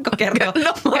muuten pakko kertoa.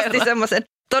 Mä ostin semmoisen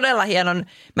todella hienon.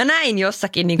 Mä näin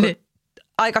jossakin niin kuin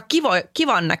aika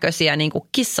kivan näköisiä niin kuin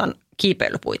kissan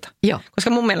kiipeilypuita. Joo. Koska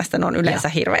mun mielestä ne on yleensä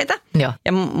hirveitä. Joo.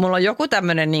 Ja mulla on joku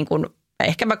tämmöinen niin kuin,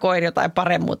 ehkä mä koin jotain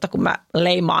paremmuutta, kun mä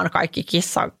leimaan kaikki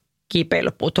kissan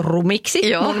kiipeilypuut rumiksi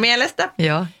mun mielestä.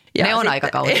 Joo, ja ne on aika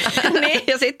kauniita. Niin,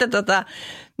 ja sitten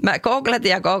mä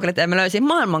googletin ja mä löysin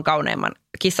maailman kauneimman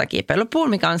kissakiipeilypuun,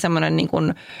 mikä on semmoinen niin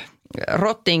kuin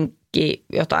rottinki,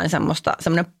 jotain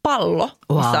semmoinen pallo,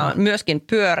 missä on myöskin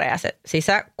pyöreä se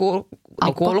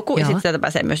kulku. Ja sitten sieltä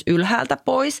pääsee myös ylhäältä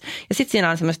pois. Ja sitten siinä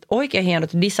on semmoiset oikein hienot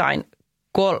design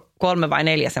 3 vai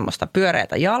 4 semmoista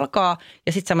pyöreätä jalkaa.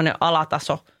 Ja sitten semmoinen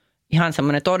alataso, ihan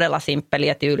semmoinen todella simppeli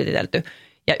ja tyylitelty.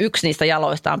 Ja yksi niistä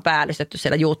jaloista on päällystetty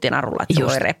siellä juuttinarulla, että se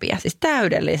voi repiä. Siis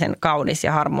täydellisen kaunis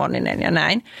ja harmoninen ja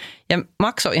näin. Ja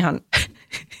maksoi ihan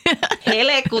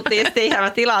helekutisti. Ihan mä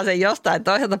tilaan sen jostain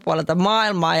toiselta puolelta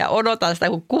maailmaa ja odotan sitä,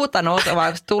 kun kuuta nousevaa,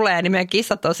 kun se tulee, niin meidän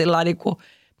kissat on sillä niin kuin,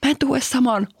 mä en tule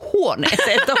samaan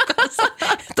huoneeseen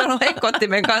tuon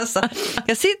heikottimen kanssa.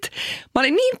 Ja sit mä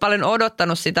olin niin paljon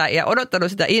odottanut sitä ja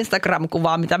odottanut sitä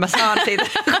Instagram-kuvaa, mitä mä saan siitä,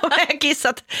 kun meidän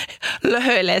kissat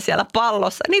löhöilee siellä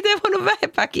pallossa. Niitä ei voinut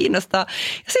vähempää kiinnostaa.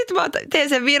 Ja sit mä teen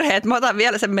sen virheen, että mä otan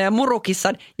vielä sen meidän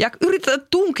murukissan ja yritän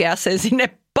tunkea sen sinne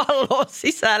palloon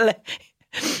sisälle.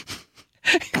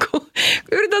 Kun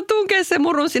yritän tunkea sen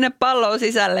murun sinne palloon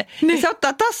sisälle, niin se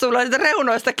ottaa tassuilla niitä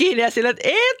reunoista kiinni ja silleen, että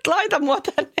et laita mua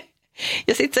tänne.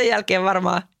 Ja sitten sen jälkeen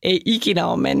varmaan ei ikinä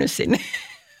ole mennyt sinne.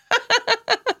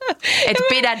 Et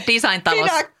pidä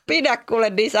design-talossa. Pidä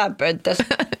kuule design-pönttössä.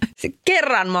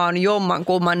 Kerran mä oon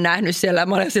jommankumman nähnyt siellä ja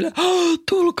mä olen silleen,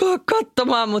 tulkaa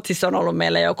katsomaan. Mutta siis on ollut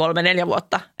meillä jo 3-4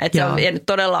 vuotta. Että se on vienyt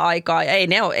todella aikaa ja ei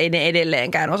ne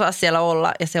edelleenkään osaa siellä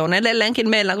olla. Ja se on edelleenkin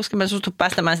meillä, koska me suostu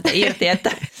päästämään sitä irti,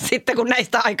 että sitten kun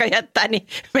näistä aika jättää, niin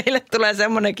meille tulee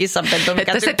semmoinen kissanpentu,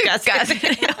 mikä tykkää.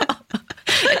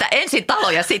 Että ensin talo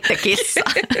ja sitten kissa.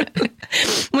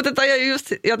 Mutta toi on just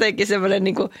jotenkin semmoinen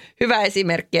niin kuin hyvä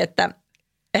esimerkki, että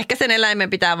ehkä sen eläimen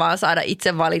pitää vaan saada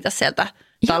itse valita sieltä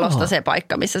talosta se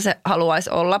paikka, missä se haluaisi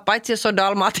olla. Paitsi jos on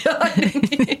dalmatialainen,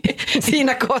 niin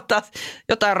siinä kohtaa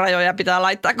jotain rajoja pitää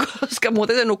laittaa, koska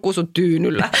muuten se nukkuu sun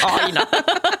tyynyllä aina.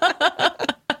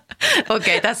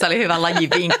 Okei, tässä oli hyvä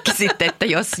lajivinkki sitten, että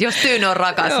jos tyyny on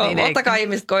rakas, niin ei. Ottakaa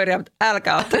ihmiset koiria, mutta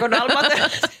älkää ottako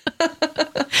dalmatialaisia.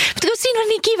 Mutta siinä on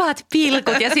niin kivat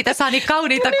pilkut ja siitä saa niin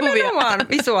kauniita kuvia. Nimenomaan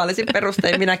visuaalisin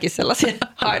perustein minäkin sellaisia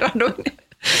hairahduin.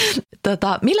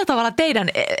 Millä tavalla teidän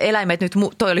eläimet nyt,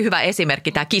 toi oli hyvä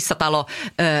esimerkki, tämä kissatalo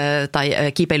tai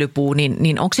kipelypuu,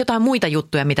 niin onko jotain muita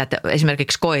juttuja, mitä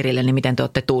esimerkiksi koirille, niin miten te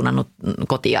olette tuunannut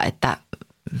kotia, että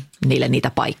niille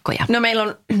niitä paikkoja? No meillä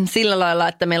on sillä lailla,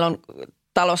 että meillä on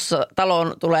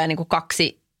taloon tulee niin kuin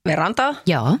 2 verantaa,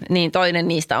 niin toinen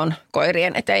niistä on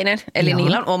koirien eteinen, eli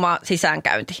niillä on oma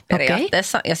sisäänkäynti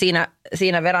periaatteessa. Okay. Ja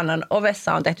siinä verannan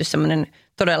ovessa on tehty semmoinen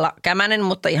todella kämänen,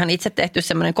 mutta ihan itse tehty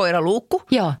semmoinen koiraluukku,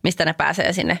 mistä ne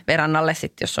pääsee sinne verannalle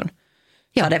sitten, jos on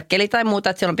sadekeli tai muuta,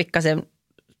 että siellä on pikkasen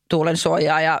tuulen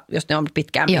suojaa ja jos ne on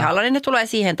pitkään pihalla, niin ne tulee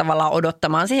siihen tavallaan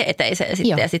odottamaan siihen eteiseen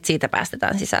sitten ja sitten siitä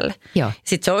päästetään sisälle.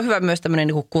 Sitten se on hyvä myös tämmöinen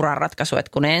niin kuin kuranratkaisu,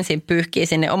 että kun ne ensin pyyhkii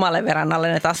sinne omalle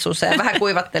verannalle ne tassussa ja vähän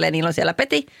kuivattelee, niillä on siellä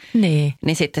peti,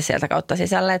 niin sitten sieltä kautta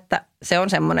sisälle, että se on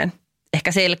semmoinen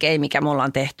ehkä selkeä, mikä me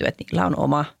ollaan tehty, että niillä on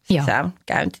oma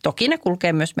sisäänkäynti. Toki ne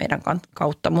kulkee myös meidän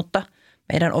kautta,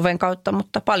 meidän oven kautta,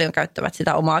 mutta paljon käyttävät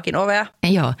sitä omaakin ovea.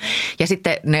 Joo, ja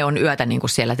sitten ne on yötä niin kuin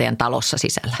siellä teidän talossa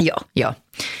sisällä. Joo.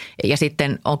 Ja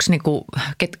sitten onko niin kuin,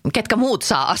 ketkä muut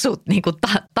saa asua niin kuin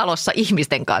talossa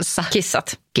ihmisten kanssa?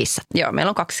 Kissat. Joo, meillä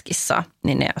on 2 kissaa,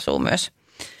 niin ne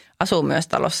asuu myös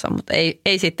talossa, mutta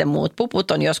ei sitten muut.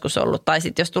 Puput on joskus ollut, tai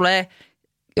sitten jos tulee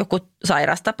joku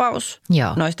sairastapaus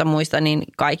noista muista, niin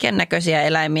kaiken näköisiä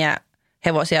eläimiä,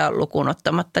 hevosia lukuun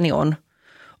ottamatta, niin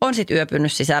on sitten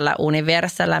yöpynyt sisällä uunin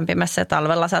vieressä lämpimässä ja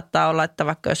talvella saattaa olla, että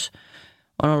vaikka jos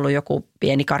on ollut joku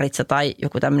pieni karitsa tai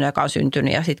joku tämmöinen, joka on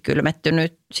syntynyt ja sitten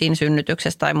kylmettynyt siinä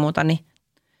synnytyksessä tai muuta, niin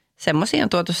semmoisia on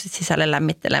tuotu sitten sisälle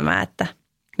lämmittelemään, että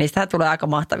niistähän tulee aika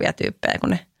mahtavia tyyppejä, kun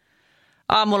ne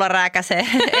aamulla rääkäsee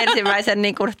ensimmäisen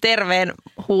niin kuin terveen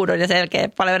huudon ja selkeä.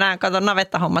 Paljon enää katon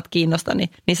navettahommat kiinnosta, niin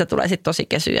niissä tulee sitten tosi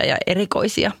kesyjä ja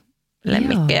erikoisia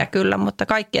lemmikkejä kyllä, mutta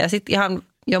kaikkea sitten ihan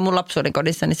jo mun lapsuuden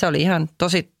kodissa, niin se oli ihan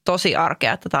tosi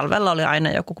arkea, että talvella oli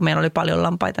aina joku, kun meillä oli paljon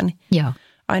lampaita, niin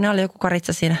aina oli joku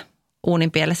karitsa siinä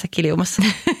uunin pielessä kiljumassa.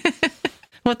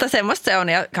 Mutta semmoista se on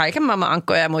ja kaiken maailman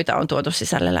ankkoja ja muita on tuotu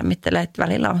sisälle lämmittelee, että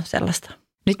välillä on sellaista.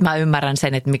 Nyt mä ymmärrän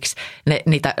sen, että miksi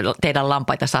niitä teidän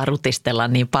lampaita saa rutistella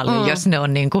niin paljon, jos ne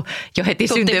on niin kuin jo heti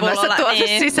syntymässä tuotu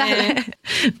sisälle.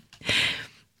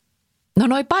 No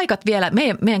noi paikat vielä,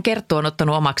 meidän Kerttu on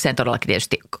ottanut omakseen todellakin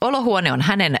tietysti. Olohuone on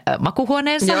hänen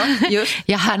makuhuoneensa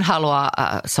ja hän haluaa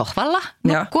sohvalla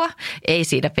nukkua. Ei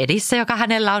siinä pedissä, joka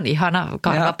hänellä on ihana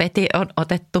karvapeti on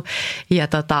otettu. Ja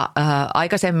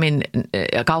aikaisemmin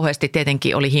kauheasti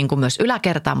tietenkin oli hinku myös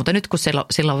yläkertaa, mutta nyt kun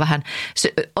silloin vähän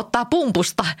ottaa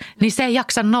pumpusta, niin se ei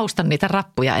jaksa nousta niitä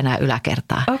rappuja enää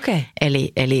yläkertaa. Okay.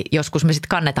 Eli joskus me sitten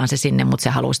kannetaan se sinne, mutta se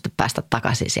haluaa sitten päästä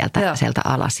takaisin sieltä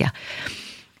alas ja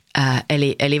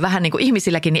eli vähän niin kuin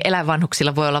ihmisilläkin, niin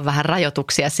eläinvanhuksilla voi olla vähän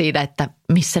rajoituksia siitä, että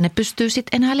missä ne pystyy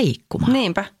sitten enää liikkumaan.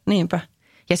 Niinpä.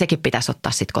 Ja sekin pitäisi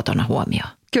ottaa sitten kotona huomioon.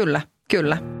 Kyllä,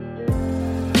 kyllä.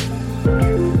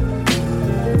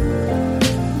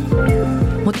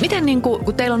 Mutta miten, niin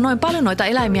kun teillä on noin paljon noita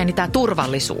eläimiä, niin tämä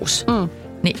turvallisuus,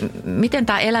 niin miten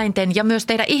tämä eläinten ja myös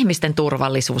teidän ihmisten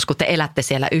turvallisuus, kun te elätte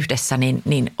siellä yhdessä,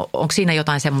 niin onko siinä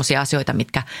jotain semmoisia asioita,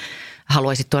 mitkä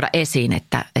haluaisit tuoda esiin,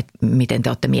 että miten te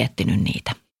olette miettinyt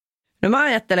niitä? No mä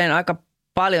ajattelen aika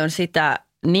paljon sitä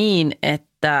niin,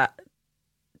 että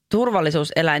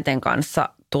turvallisuus eläinten kanssa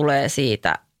tulee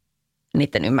siitä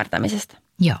niiden ymmärtämisestä.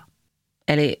 Joo.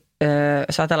 Eli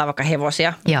jos ajatellaan vaikka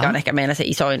hevosia, mikä on ehkä meillä se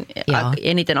isoin,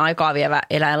 eniten aikaa vievä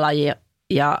eläinlaji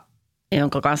ja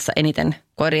jonka kanssa eniten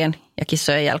koirien ja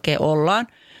kissojen jälkeen ollaan,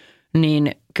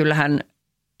 niin kyllähän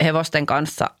hevosten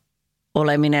kanssa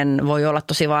oleminen voi olla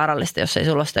tosi vaarallista, jos ei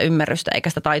sulla ole sitä ymmärrystä eikä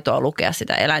sitä taitoa lukea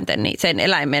sitä eläinten, niin sen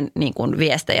eläimen niin kuin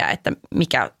viestejä, että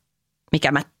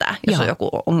mikä mättää, jos on joku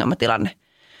ongelmatilanne.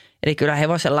 Eli kyllä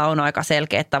hevosella on aika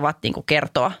selkeät tavat niin kuin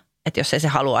kertoa, että jos ei se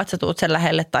halua, että sä tuut sen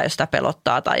lähelle tai jos sitä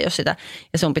pelottaa tai jos sitä,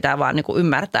 ja sun pitää vaan niin kuin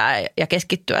ymmärtää ja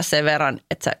keskittyä sen verran,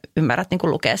 että sä ymmärrät niin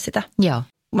kuin lukea sitä. Joo.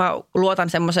 Mä luotan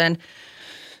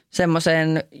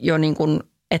semmoiseen jo niin kuin,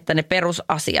 että ne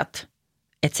perusasiat,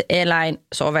 että se eläin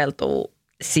soveltuu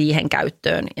siihen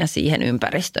käyttöön ja siihen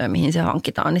ympäristöön, mihin se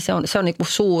hankitaan, niin se on niin kuin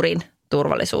suurin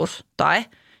turvallisuus tae.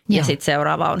 Ja sitten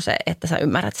seuraava on se, että sä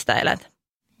ymmärrät sitä eläintä.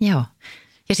 Joo.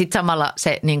 Ja sitten samalla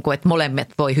se, niin kuin, että molemmat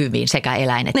voi hyvin, sekä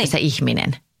eläin että se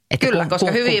ihminen. Että kyllä,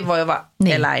 koska hyvinvoiva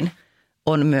eläin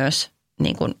on myös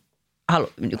niin kuin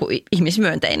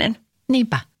ihmismyönteinen.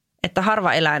 Niinpä. Että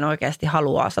harva eläin oikeasti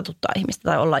haluaa satuttaa ihmistä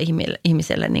tai olla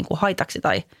ihmiselle niin kuin haitaksi.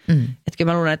 Että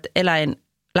kyllä mä luulen, että eläin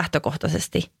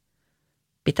lähtökohtaisesti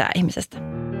pitää ihmisestä.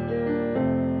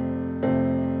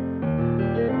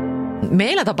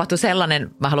 Meillä tapahtui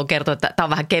sellainen, mä haluan kertoa, että tämä on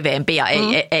vähän keveempi ja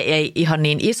ei ihan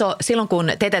niin iso. Silloin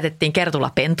kun teetätettiin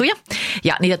Kertula-pentuja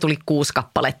ja niitä tuli 6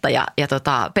 kappaletta ja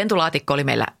pentulaatikko oli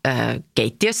meillä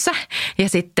keittiössä ja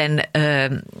sitten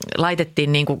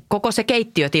laitettiin niin kuin koko se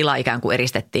keittiötila ikään kuin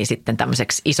eristettiin sitten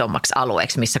tämmöiseksi isommaksi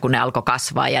alueeksi, missä kun ne alkoi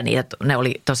kasvaa ja ne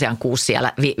oli tosiaan 6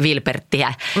 siellä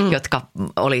vilperttiä, jotka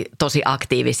oli tosi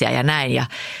aktiivisia ja näin ja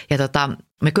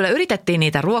me kyllä yritettiin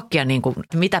niitä ruokkia, niin kuin,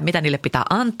 mitä niille pitää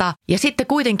antaa. Ja sitten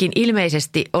kuitenkin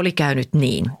ilmeisesti oli käynyt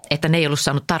niin, että ne ei ollut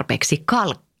saanut tarpeeksi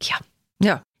kalkkia.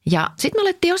 Joo. Ja sitten me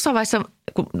alettiin jossain vaiheessa,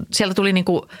 kun siellä tuli niin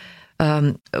kuin,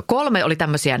 3 oli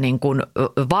tämmöisiä niin kuin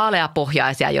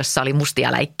vaaleapohjaisia, jossa oli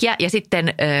mustia läikkiä. Ja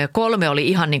sitten 3 oli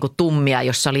ihan niin kuin tummia,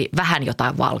 jossa oli vähän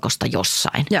jotain valkoista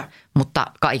jossain, mutta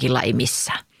kaikilla ei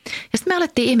missään. Ja sitten me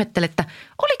alettiin ihmettellä, että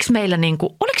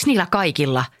oliko niillä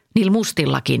kaikilla, niillä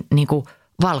mustillakin niin kuin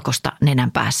valkoista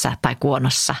nenänpäässä tai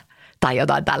kuonossa tai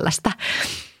jotain tällaista.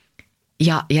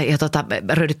 Ja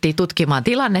me ryhdyttiin tutkimaan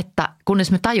tilannetta,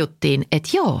 kunnes me tajuttiin, että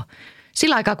joo,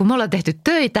 sillä aikaa kun me ollaan tehty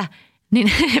töitä,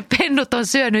 niin pennut on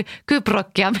syönyt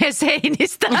kyprokkia meidän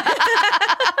seinistä.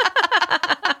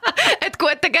 Että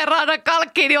kun ette kerran anna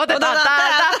kalkkiin, niin otetaan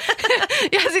täältä.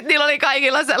 Ja sitten niillä oli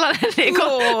kaikilla sellainen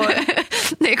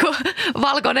niinku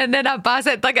valkoinen nenänpää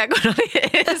sen takia, kun oli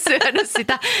syönyt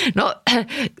sitä. No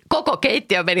koko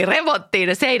keittiö meni remonttiin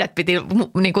ja seinät piti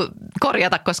niinku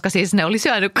korjata, koska siis ne oli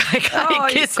syönyt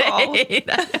kaikki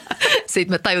seinät.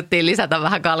 Sitten me tajuttiin lisätä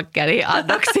vähän kalkkia niin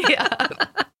annoksia.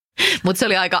 Mutta se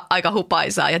oli aika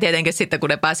hupaisaa ja tietenkin sitten kun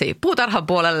ne pääsi puutarhan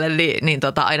puolelle, niin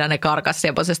aina ne karkas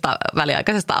semmoisesta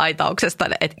väliaikaisesta aitauksesta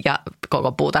ja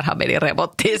koko puutarha meni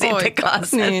remonttiin sitten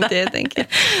kanssa. Niin tietenkin.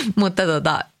 Mutta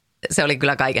se oli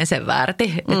kyllä kaiken sen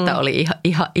väärti, että oli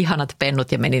ihanat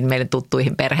pennut ja menin meille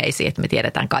tuttuihin perheisiin, että me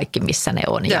tiedetään kaikki missä ne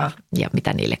on ja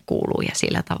mitä niille kuuluu ja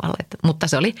sillä tavalla. Mutta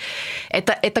se oli,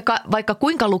 että vaikka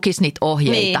kuinka lukisi niitä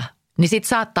ohjeita, niin sitten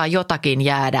saattaa jotakin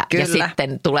jäädä ja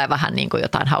sitten tulee vähän niin kuin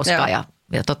jotain hauskaa ja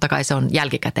totta kai se on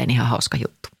jälkikäteen ihan hauska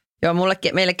juttu. Joo,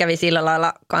 meille kävi sillä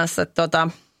lailla kanssa, että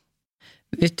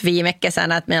nyt viime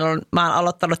kesänä, että mä oon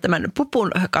aloittanut tämän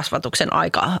pupun kasvatuksen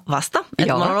aikaa vasta.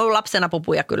 Että mulla on ollut lapsena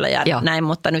pupuja kyllä ja näin,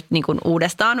 mutta nyt niin kuin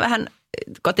uudestaan vähän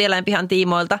kotieläinpihan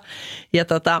tiimoilta ja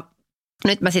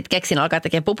nyt mä sitten keksin alkaa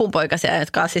tekemään pupunpoikasia,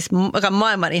 jotka on siis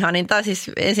maailman ihanin. Tämä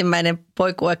siis ensimmäinen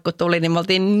poikue, kun tuli, niin me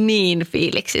oltiin niin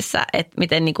fiiliksissä, että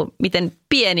miten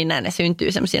pieninä ne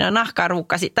syntyy semmoisina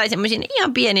nahkaruukkasi tai semmoisina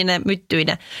ihan pieninä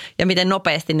myttyinä ja miten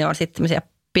nopeasti ne on sitten semmoisia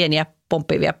pieniä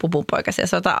pomppivia pupunpoikasia.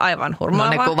 Se on aivan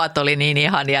hurmaavaa. No ne kuvat oli niin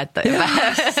ihania, että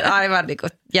aivan niin kuin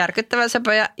järkyttävän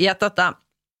söpöjä. Ja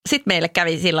sitten meille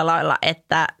kävi sillä lailla,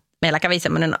 että meillä kävi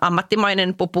semmoinen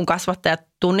ammattimainen pupun kasvattaja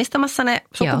tunnistamassa ne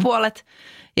sukupuolet.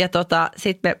 Ja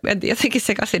sitten me mentiin jotenkin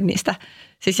sekaisin niistä.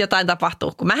 Siis jotain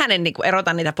tapahtuu, kun mä hänen niin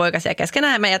erotan niitä poikasia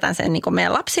keskenään ja mä jätän sen niin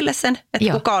meidän lapsille sen,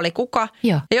 että kuka oli kuka.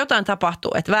 Ja jotain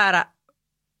tapahtuu, että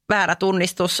väärä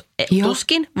tunnistus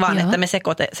tuskin, vaan Joo. että me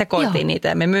sekoiltiin niitä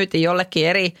ja me myytiin jollekin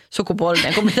eri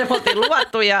sukupuolinen kuin mitä me oltiin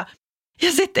luvattu ja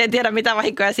sitten en tiedä mitä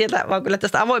vahinkoja sieltä, vaan kyllä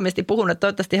tästä avoimesti puhunut, että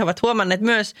toivottavasti he ovat huomanneet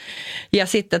myös. Ja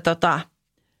sitten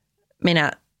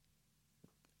minä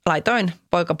laitoin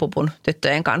poikapupun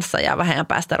tyttöjen kanssa ja vähän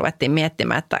päästä ruvettiin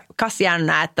miettimään, että kas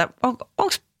jännää, että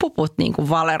onko puput niin kuin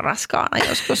valeraskaana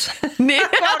joskus. Niin.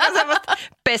 Alkoi semmoista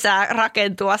pesää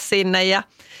rakentua sinne ja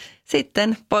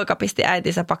sitten poika pisti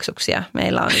äitinsä paksuksi ja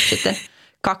meillä on nyt sitten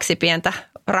 2 pientä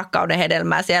rakkauden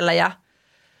hedelmää siellä ja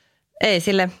ei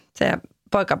sille, se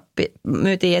poika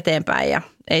myytiin eteenpäin ja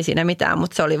ei siinä mitään,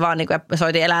 mutta se oli vaan niin kuin,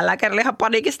 soitin eläinlääkärille ihan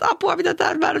paniikista apua, mitä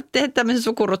täällä mä nyt teen tämmöisen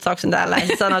sukurutsauksen täällä.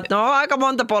 Ja sanoin, että no aika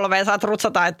monta polvea saat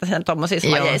rutsata, että sen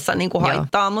tuommoisissa lajeissa niin kuin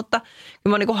haittaa, mutta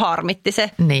kyllä niin kuin harmitti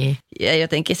se. Niin. Ja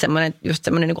jotenkin semmoinen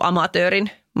niin kuin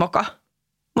amatöörin moka,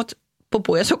 mutta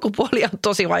pupu ja sukupuoli on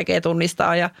tosi vaikea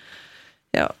tunnistaa ja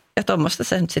tuommoista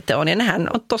se nyt sitten on. Ja nehän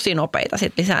on tosi nopeita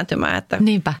sitten lisääntymään,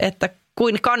 että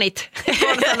kuin kanit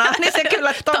konsanaan, niin se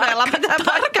kyllä todella pitää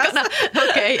paikkansa.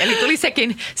 Okei, eli tuli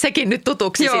sekin nyt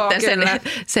tutuksi sitten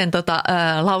sen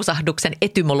lausahduksen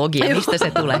etymologia, mistä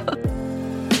se tulee.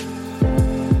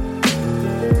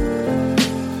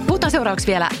 Puhutaan seuraavaksi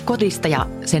vielä kodista ja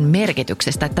sen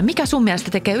merkityksestä, että mikä sun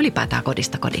mielestä tekee ylipäätään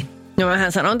kodista kodin? No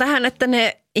mähän sanon tähän, että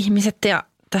ne ihmiset ja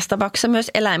tässä tapauksessa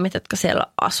myös eläimet, jotka siellä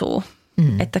asuu.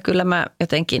 Että kyllä mä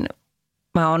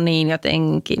oon niin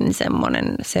jotenkin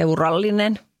semmoinen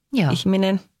seurallinen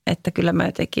ihminen, että kyllä mä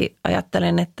jotenkin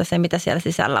ajattelen, että se mitä siellä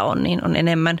sisällä on, niin on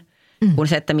enemmän kuin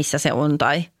se, että missä se on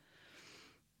tai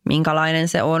minkälainen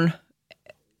se on.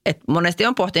 Et monesti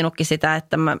on pohtinutkin sitä,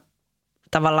 että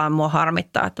tavallaan mua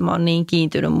harmittaa, että mä oon niin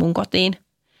kiintynyt mun kotiin,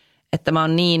 että mä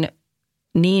oon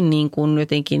niin kuin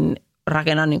jotenkin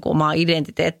rakennan niin kuin omaa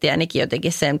identiteettiänikin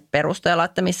jotenkin sen perusteella,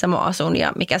 että missä mä asun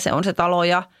ja mikä se on se talo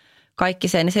ja kaikki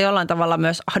se, niin se jollain tavalla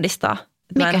myös ahdistaa.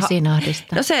 Mikä siinä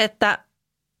ahdistaa? No se, että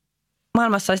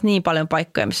maailmassa olisi niin paljon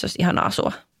paikkoja, missä olisi ihana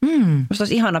asua. Musta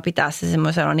olisi ihana pitää se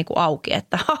semmoisena niin kuin auki,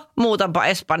 että muutanpa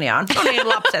Espanjaan. No niin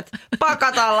lapset,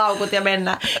 pakataan laukut ja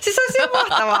mennään. Siis se olisi ihan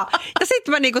mahtavaa. Ja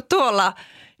sitten mä niin kuin tuolla,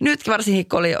 nyt varsinkin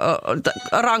kun oli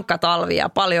rankka talvi ja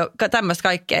paljon tämmöistä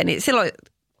kaikkea, niin silloin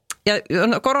ja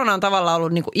korona on tavallaan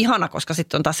ollut niin kuin ihana, koska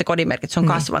sitten on taas se kodinmerkit, se on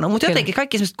kasvanut. Mutta jotenkin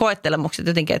kaikki sellaiset koettelemukset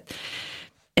jotenkin, että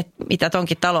mitä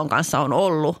tonkin talon kanssa on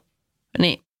ollut,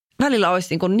 niin välillä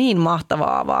olisi niin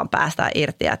mahtavaa vaan päästä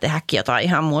irti ja tehdäkin jotain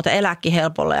ihan muuta, elääkin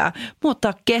helpolla ja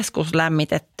muuttaa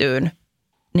keskuslämmitettyyn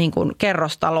niin kuin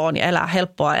kerrostaloon ja elää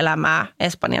helppoa elämää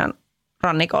Espanjan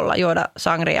rannikolla, juoda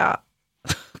sangriaa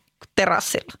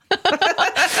terassilla.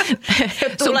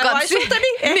 Tulevaisuuteni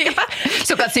ehkäpä.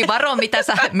 Sun kanssa varo, mitä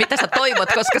sä toivot,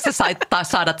 koska sä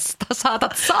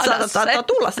saatat saada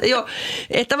tulla. Joo.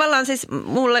 Että tavallaan siis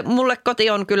mulle koti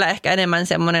on kyllä ehkä enemmän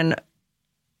semmoinen,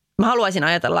 mä haluaisin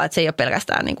ajatella, että se ei ole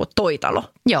pelkästään niin kuin toitalo,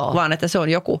 vaan että se on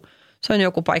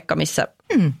joku paikka, missä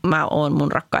mä oon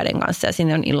mun rakkaiden kanssa ja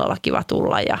sinne on illalla kiva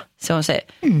tulla ja se on se.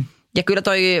 Ja kyllä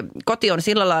toi koti on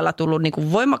sillä lailla tullut niin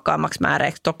kuin voimakkaammaksi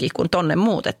määräksi toki, kun tonne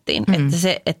muutettiin. Että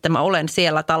se, että mä olen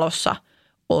siellä talossa,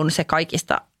 on se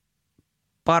kaikista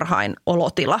parhain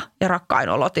olotila ja rakkain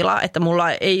olotila. Että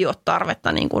mulla ei ole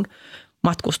tarvetta niin kuin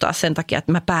matkustaa sen takia,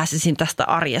 että mä pääsisin tästä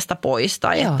arjesta pois.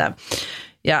 Tai että,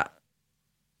 ja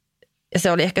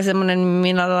se oli ehkä semmoinen,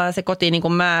 millä lailla se koti niin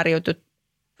kuin määriytyi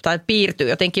tai piirtyy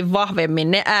jotenkin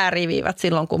vahvemmin ne ääriviivat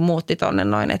silloin, kun muutti tonne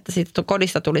noin, että siitä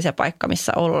kodista tuli se paikka,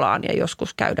 missä ollaan ja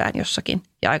joskus käydään jossakin.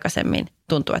 Ja aikaisemmin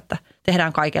tuntui, että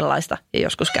tehdään kaikenlaista ja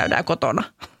joskus käydään kotona.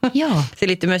 Joo. Se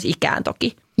liittyy myös ikään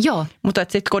toki. Joo. Mutta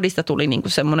sitten kodista tuli niinku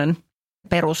semmoinen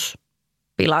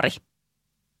peruspilari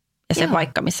ja se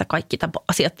paikka, missä kaikki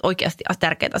asiat, oikeasti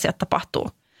tärkeät asiat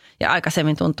tapahtuu. Ja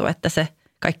aikaisemmin tuntui, että se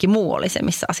kaikki muu oli se,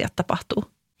 missä asiat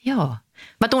tapahtuu. Joo.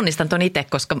 Mä tunnistan ton itse,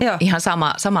 koska ihan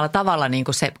samalla tavalla niin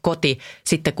kuin se koti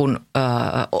sitten kun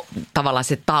tavallaan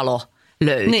se talo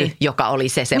löytyi, joka oli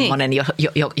se semmoinen,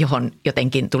 johon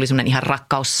jotenkin tuli semmoinen ihan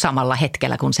rakkaus samalla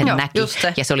hetkellä, kun sen näki.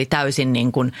 Ja se oli täysin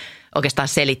niin kuin oikeastaan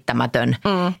selittämätön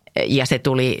ja se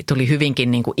tuli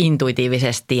hyvinkin niin kuin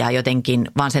intuitiivisesti ja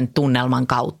jotenkin vaan sen tunnelman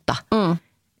kautta.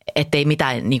 Että ei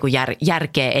mitään niin kuin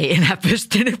järkeä ei enää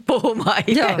pystynyt puhumaan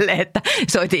itselle, että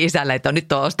soitin isälle, että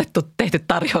nyt on tehty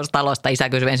tarjous talosta. Isä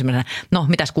kysyi ensimmäisenä, no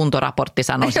mitäs kuntoraportti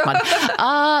sanoisi?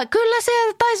 Kyllä se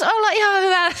taisi olla ihan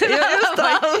hyvä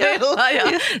mallilla.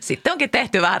 Ja sitten onkin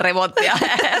tehty vähän remonttia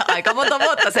aika monta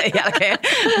vuotta sen jälkeen.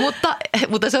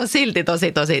 Mutta se on silti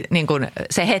tosi niin kuin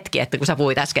se hetki, että kun sä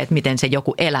puhuit äsken, että miten se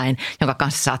joku eläin, jonka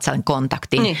kanssa saat sellainen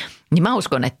kontaktin, niin mä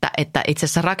uskon, että itse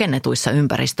asiassa rakennetuissa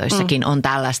ympäristöissäkin on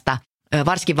tällaista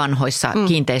varsinkin vanhoissa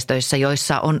kiinteistöissä,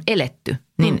 joissa on eletty,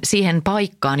 niin siihen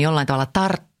paikkaan jollain tavalla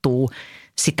tarttuu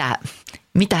sitä,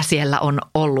 mitä siellä on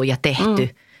ollut ja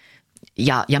tehty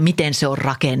ja miten se on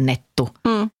rakennettu.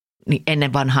 Niin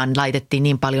ennen vanhaan laitettiin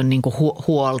niin paljon niin kuin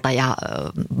huolta ja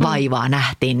vaivaa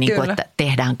nähtiin, niin kuin, että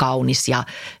tehdään kaunis ja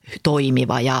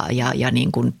toimiva ja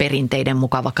niin kuin perinteiden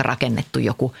mukaan vaikka rakennettu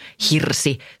joku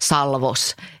hirsi,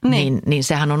 salvos. Niin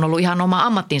sehän on ollut ihan oma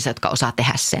ammattinsa, jotka osaa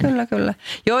tehdä sen. Kyllä.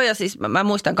 Joo, ja siis mä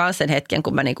muistan myös sen hetken,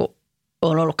 kun mä niin kuin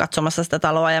olen ollut katsomassa sitä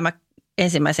taloa ja mä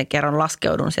ensimmäisen kerran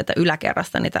laskeudun sieltä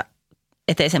yläkerrasta niitä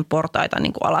eteisen portaita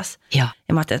niin kuin alas. Ja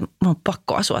mä ajattelin, että mun on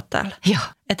pakko asua täällä.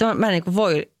 Että mä niin kuin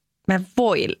mä en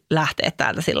voi lähteä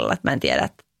täältä sillä lailla, että mä en tiedä,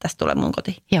 että tästä tulee mun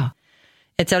koti. Joo.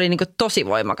 Että se oli niinku tosi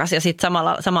voimakas ja sitten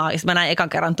samalla mä näin ekan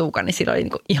kerran Tuukan, niin siinä oli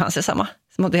niinku ihan se sama.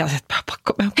 Mä olin ihan se, että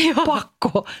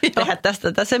pakko tehdä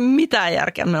tästä. Tässä ei mitään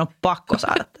järkeä, meidän on pakko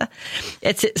saada tämä.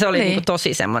 Että se oli niinku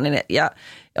tosi semmoinen ja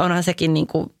onhan sekin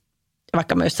niinku,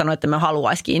 vaikka myös sanoin, että mä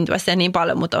haluaisin kiintyä siihen niin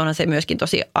paljon, mutta onhan se myöskin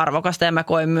tosi arvokasta ja mä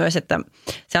koen myös, että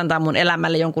se antaa mun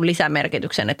elämälle jonkun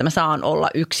lisämerkityksen, että mä saan olla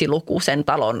yksi luku sen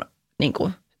talon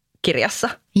niinku kirjassa.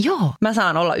 Joo. Mä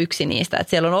saan olla yksi niistä. Että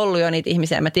siellä on ollut jo niitä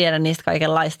ihmisiä ja mä tiedän niistä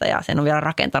kaikenlaista ja sen on vielä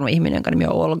rakentanut ihminen, jonka nimi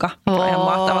on Olga. Mikä on ihan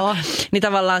mahtava. Niin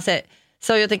tavallaan se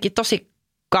on jotenkin tosi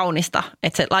kaunista,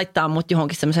 että se laittaa mut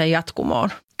johonkin semmoiseen jatkumoon.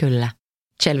 Kyllä.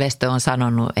 Chelvestö on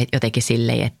sanonut jotenkin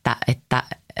silleen, että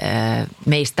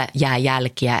meistä jää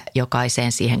jälkiä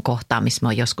jokaiseen siihen kohtaan, missä me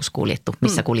on joskus kuljettu,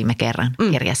 missä kulimme kerran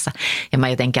kirjassa. Ja mä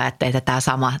jotenkin ajattelin, että tämä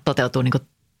sama toteutuu niin kuin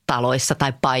taloissa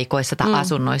tai paikoissa tai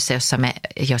asunnoissa,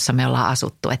 jossa me ollaan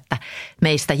asuttu, että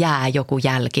meistä jää joku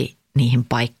jälki niihin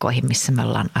paikkoihin, missä me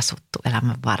ollaan asuttu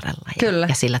elämän varrella.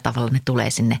 Ja sillä tavalla ne tulee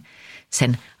sinne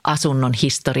sen asunnon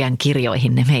historian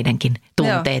kirjoihin, ne meidänkin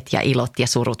tunteet ja ilot ja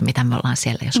surut, mitä me ollaan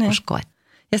siellä joskus koettu.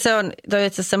 Ja se on itse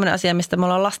asiassa sellainen asia, mistä me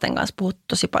ollaan lasten kanssa puhuttu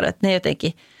tosi paljon, että ne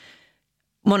jotenkin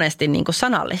monesti niin kuin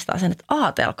sanallistaa sen, että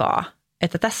ajatelkaa,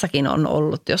 että tässäkin on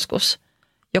ollut joskus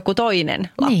joku toinen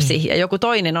lapsi ja joku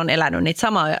toinen on elänyt niitä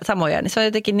samoja, niin se on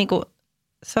jotenkin niin kuin,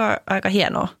 se on aika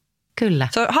hienoa. Kyllä.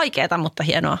 Se on haikeeta, mutta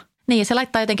hienoa. Niin, ja se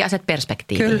laittaa jotenkin asiat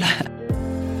perspektiiviin. Kyllä.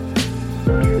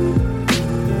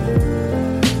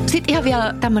 Sitten ihan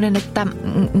vielä tämmöinen, että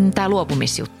tämä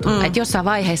luopumisjuttu. Että jossain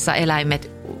vaiheessa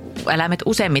eläimet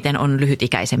useimmiten on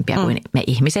lyhytikäisempiä kuin me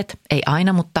ihmiset. Ei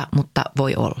aina, mutta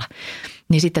voi olla.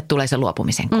 Niin sitten tulee se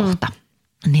luopumisen kohta.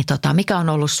 Niin mikä on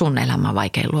ollut sun elämän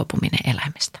vaikein luopuminen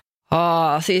eläimestä?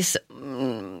 Siis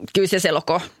kyllä se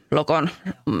lokon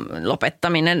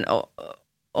lopettaminen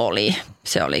oli.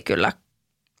 Se oli kyllä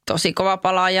tosi kova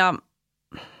pala ja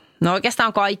no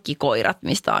oikeastaan kaikki koirat,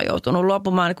 mistä on joutunut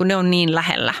luopumaan, kun ne on niin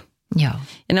lähellä. Joo.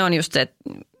 Ja ne on just se, että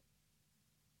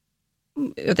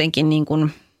jotenkin niin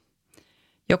kuin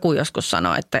joku joskus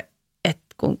sanoi, että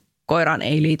kun koiraan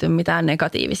ei liity mitään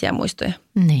negatiivisia muistoja.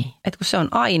 Niin. Että kun se on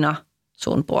aina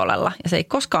sun puolella ja se ei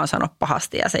koskaan sano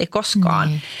pahasti ja se ei koskaan.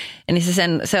 Niin. Ja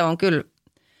niin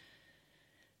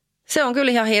se on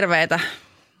kyllä ihan hirveetä.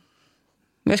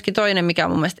 Myöskin toinen, mikä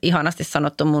on mun mielestä ihanasti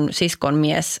sanottu, mun siskon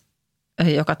mies,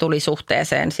 joka tuli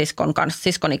suhteeseen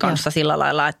siskoni kanssa sillä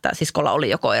lailla, että siskolla oli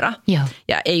jo koira. Joo.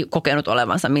 Ja ei kokenut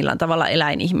olevansa millään tavalla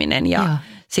eläinihminen. Ja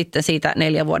sitten siitä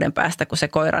 4 vuoden päästä, kun se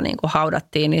koira niin kuin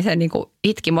haudattiin, niin se niin kuin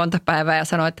itki monta päivää ja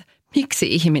sanoi, että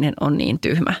miksi ihminen on niin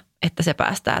tyhmä, että se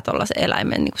päästää tuollaisen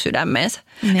eläimen niin kuin sydämeensä.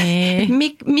 Niin.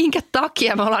 Minkä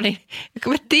takia me ollaan niin,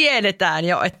 kun me tiedetään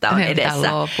jo, että on edessä.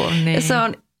 Niin. Ja se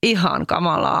on ihan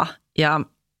kamalaa. Ja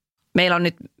meillä on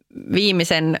nyt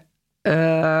viimeisen,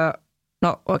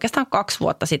 oikeastaan 2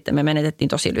 vuotta sitten me menetettiin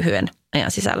tosi lyhyen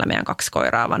ajan sisällä meidän 2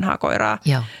 koiraa, vanhaa koiraa.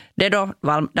 Joo. Dedo,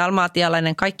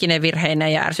 dalmaatialainen, kaikki ne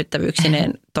virheineen ja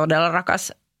ärsyttävyyksineen, todella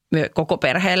rakas koko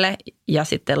perheelle ja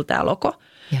sitten tämä Loko.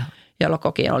 Joo. Ja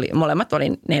Lokokin molemmat oli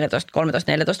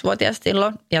 13-14-vuotiaat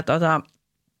silloin ja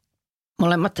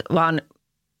molemmat vaan,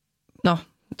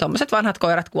 tuommoiset vanhat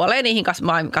koirat kuolee niihin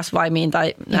kasvaimiin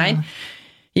tai näin. Joo.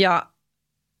 Ja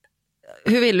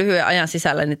hyvin lyhyen ajan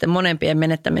sisällä niiden monempien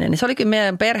menettäminen, niin se oli kyllä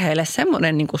meidän perheelle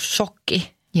semmoinen niin kuin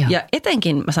shokki. Joo. Ja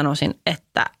etenkin mä sanoisin,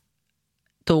 että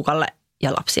Tuukalle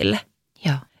ja lapsille.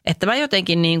 Joo. Että mä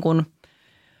jotenkin niin kuin,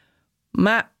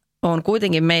 mä oon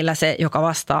kuitenkin meillä se, joka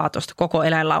vastaa tuosta koko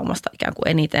eläinlaumasta ikään kuin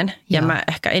eniten. Joo. Ja mä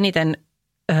ehkä eniten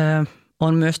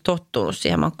on myös tottunut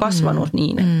siihen. Mä oon kasvanut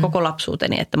niin koko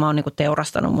lapsuuteni, että mä oon niinku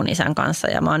teurastanut mun isän kanssa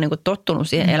ja mä oon niinku tottunut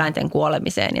siihen eläinten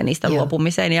kuolemiseen ja niistä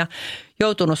luopumiseen ja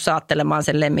joutunut saattelemaan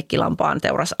sen lemmikkilampaan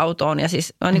teurasautoon. Ja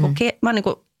siis mä oon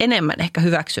niinku enemmän ehkä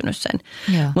hyväksynyt sen.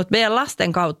 Mutta meidän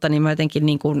lasten kautta niin mä jotenkin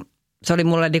niinku se oli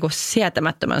mulle niinku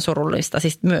sietämättömän surullista,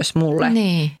 siis myös mulle,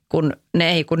 Niin. kun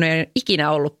ne ei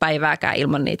ikinä ollut päivääkään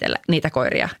ilman niitä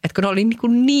koiria. Että kun ne oli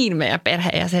niin meidän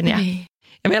perheenjäseniä. Niin.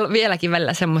 Ja meillä on vieläkin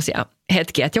välillä semmoisia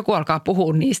hetkiä, että joku alkaa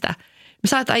puhua niistä. Me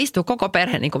saadaan istua koko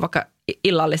perhe niin kuin vaikka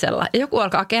illallisella ja joku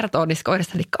alkaa kertoa niistä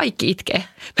koirista, niin kaikki itkee.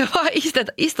 Me vaan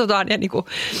istutaan ja niin kuin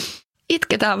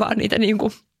itketään vaan niitä niin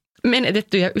kuin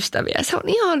menetettyjä ystäviä.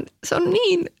 Se on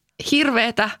niin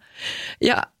hirveetä.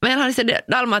 Ja meillä oli se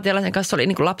dalmatialaisen kanssa oli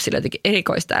niin kuin lapsille jotenkin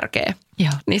erikoistärkeä.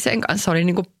 Joo. Niin sen kanssa oli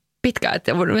niin kuin pitkään,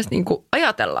 että voin myös niin kuin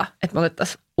ajatella, että me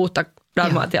otettaisiin uutta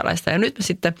dalmatialaista. Ja nyt me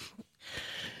sitten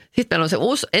meillä on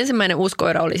se ensimmäinen uusi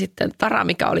koira oli sitten Tara,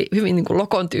 mikä oli hyvin niin kuin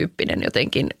lokon tyyppinen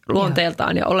jotenkin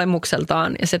luonteeltaan ja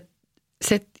olemukseltaan. Ja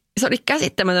se oli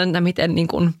käsittämätöntä, miten niin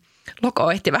kuin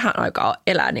Loko ehti vähän aikaa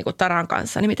elää niin kuin Taran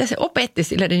kanssa, niin miten se opetti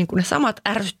sille niin kuin ne samat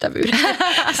ärsyttävyydet.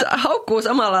 Se haukkuu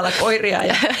samalla lailla koiria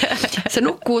ja se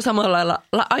nukkuu samalla lailla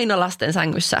aina lasten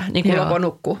sängyssä, niin kuin Loko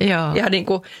nukkuu. Ja niin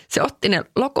kuin se otti ne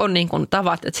Lokon niin kuin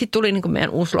tavat, että sitten tuli niin kuin meidän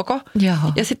uusi Loko. Joo.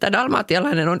 Ja sitten tämä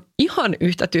dalmatialainen on ihan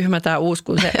yhtä tyhmä tämä uusi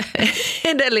kuin se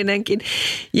edellinenkin.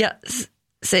 Ja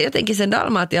se jotenkin sen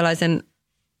dalmatialaisen,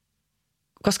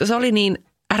 koska se oli niin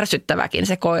ärsyttäväkin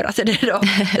se koira, se Dedo.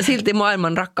 Ja silti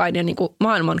maailman rakkain ja niin kuin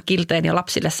maailman kiltein ja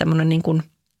lapsille semmoinen, niin kuin,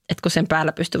 että kun sen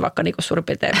päällä pystyi vaikka niin kuin suurin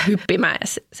piirtein hyppimään ja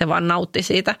se vaan nautti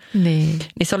siitä. Niin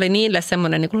se oli niille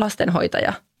semmoinen niin kuin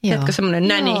lastenhoitaja. Tiedätkö, semmoinen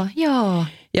näni. Joo.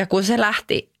 Ja kun se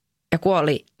lähti ja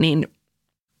kuoli, niin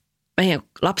meidän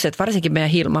lapset, varsinkin meidän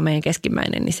Hilma, meidän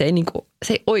keskimmäinen, niin se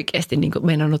ei oikeasti niin kuin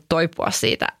meinannut toipua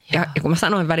siitä. Ja kun mä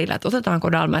sanoin välillä, että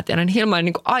otetaanko dalmatialainen, niin Hilma oli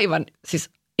niin kuin aivan siis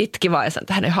itki vaan ja sanoi,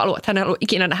 että hän ei halua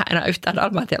ikinä nähdä enää yhtään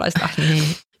dalmatialaista. Niin.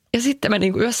 Ja sitten mä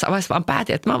niin kuin jossain vaiheessa vaan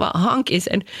päätin, että mä vaan hankin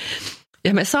sen.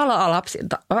 Ja me salaa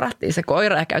lapsilta varattiin se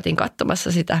koira ja käytiin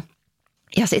katsomassa sitä.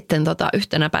 Ja sitten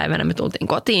yhtenä päivänä me tultiin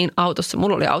kotiin autossa.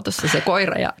 Mulla oli autossa se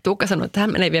koira ja Tuukka sanoi, että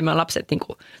hän menee viemään lapset niin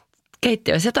kuin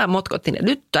keittiöön. Jotain motkottiin ja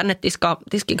nyt tänne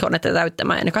tiskinkonetta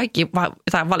täyttämään ja ne kaikki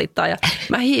jotain valittaa. Ja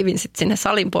mä hiivin sitten sinne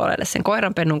salin puolelle sen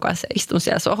koiranpennun kanssa ja istun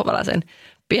siellä sohvalla sen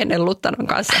pienen luttanon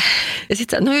kanssa. Ja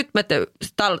sitten no nyt mä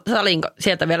salin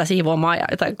sieltä vielä siivoamaan ja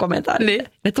jotain komentaa. Niin.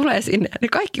 Ne tulee sinne ja ne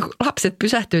kaikki lapset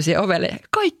pysähtyy siihen ovelle ja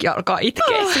kaikki alkaa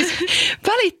itkeä. Siis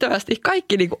välittömästi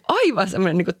kaikki niinku aivan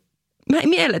semmoinen niinku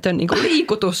mieletön niinku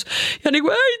liikutus. Ja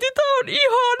niinku äiti, tää on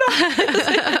ihana.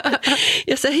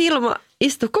 Ja se Hilma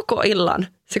istui koko illan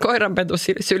se koiranpentu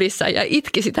sylissä ja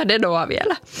itki sitä Dedoa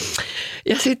vielä.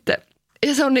 Ja sitten,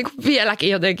 ja se on niinku vieläkin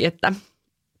jotenkin, että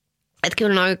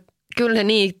kyllä ne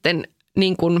niiden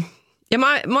niin kuin, ja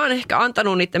mä oon ehkä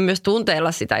antanut niiden myös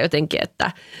tunteilla sitä jotenkin,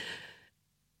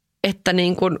 että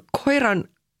niin kuin koiran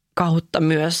kautta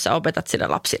myös sä opetat sille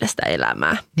lapsille sitä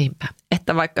elämää. Niinpä.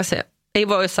 Että vaikka se ei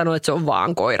voi sanoa, että se on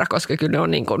vaan koira, koska kyllä ne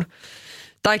on niin kuin,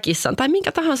 tai kissan tai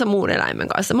minkä tahansa muun eläimen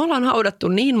kanssa. Me ollaan haudattu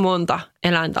niin monta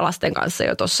eläintä lasten kanssa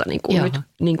jo tuossa niin kuin nyt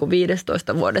niin kuin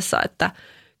 15 vuodessa, että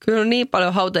kyllä on niin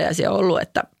paljon hautajaisia ollut,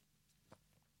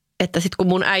 että sitten kun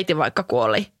mun äiti vaikka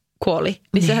kuoli,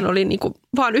 niin sehän oli niinku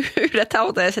vaan yhdet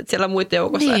hautajaiset siellä muiden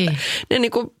joukossa. Niin.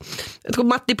 Että kun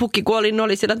Matti Pukki kuoli, niin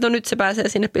oli sillä, että no nyt se pääsee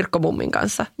sinne Pirkko-mummin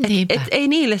kanssa. Et ei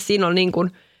niille siinä ole niinku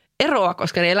eroa,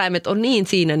 koska ne eläimet on niin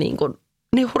siinä niinku,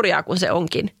 niin hurjaa kuin se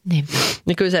onkin. Niinpä.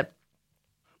 Niin kyllä se,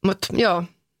 mutta joo.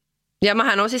 Ja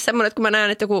mähän on siis semmoinen, että kun mä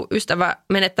näen, että joku ystävä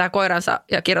menettää koiransa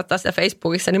ja kirjoittaa sitä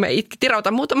Facebookissa, niin mä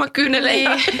tirautan muutaman kyynelen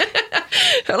ja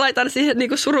laitan siihen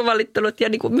niinku surunvalittelut ja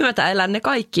niinku myötäelän ne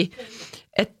kaikki.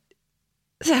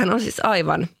 Sehän on siis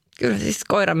aivan, kyllä siis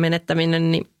koiran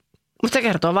menettäminen, niin, mutta se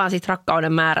kertoo vaan siitä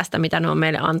rakkauden määrästä, mitä ne on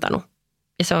meille antanut.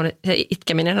 Ja se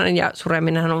itkeminen ja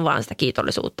sureminen on vaan sitä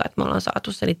kiitollisuutta, että me ollaan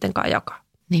saatu se niiden kanssa jakaa.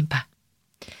 Niinpä.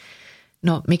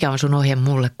 No mikä on sun ohje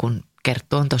mulle, kun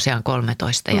Kerttu on tosiaan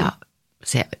 13 ja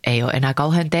se ei ole enää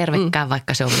kauhean tervekään,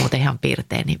 vaikka se on muuten ihan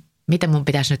piirtein. Niin miten mun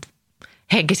pitäisi nyt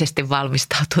henkisesti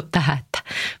valmistautua tähän,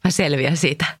 että mä selviän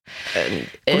siitä,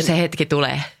 kun se hetki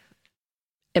tulee?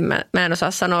 Mä en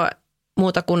osaa sanoa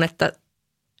muuta kuin, että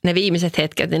ne viimeiset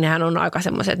hetket, niin nehän on aika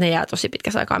semmoiset, että ne jää tosi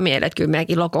pitkässä aikaa mieleen. Että kyllä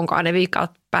meidänkin Lokonkaan ne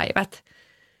viikkaat päivät,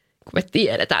 kun me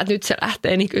tiedetään, että nyt se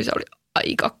lähtee, niin kyllä se oli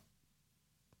aika,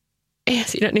 eihän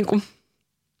siinä niin kuin,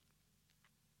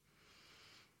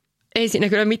 ei siinä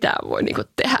kyllä mitään voi niin kuin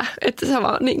tehdä. Että sä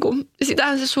vaan niin kuin,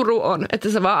 sitähän se suru on, että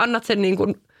sä vaan annat sen niin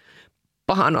kuin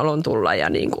pahan olon tulla ja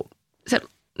niin kuin se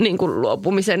niin kuin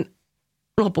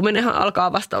luopuminenhan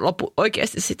alkaa vasta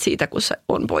oikeasti sit siitä, kun se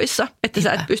on poissa. Että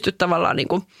sä et pysty tavallaan niin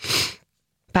kuin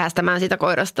päästämään sitä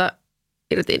koirasta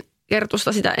irti,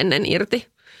 Kertusta sitä ennen irti.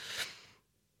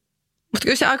 Mutta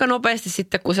kyllä se aika nopeasti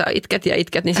sitten, kun sä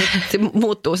itket, niin se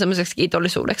muuttuu semmoiseksi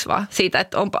kiitollisuudeksi vaan siitä,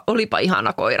 että olipa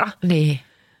ihana koira. Niin.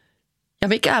 Ja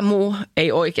mikään muu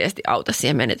ei oikeasti auta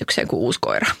siihen menetykseen kuin uusi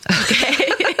koira.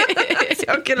 Okei.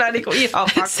 Se on kyllä niin kuin ihan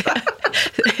fakta.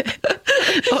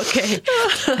 Okei.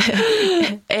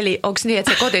 Eli onko niin,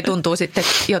 että se koti tuntuu sitten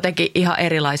jotenkin ihan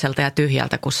erilaiselta ja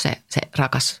tyhjältä, kun se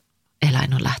rakas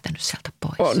eläin on lähtenyt sieltä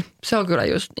pois? On. Se on kyllä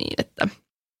just niin, että...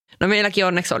 No meilläkin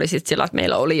onneksi oli sitten sillä, että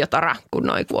meillä oli jo tara, kun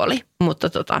noi kuoli. Mutta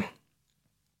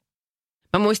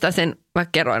mä muistan sen, mä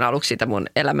kerroin aluksi siitä mun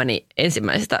elämäni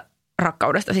ensimmäisestä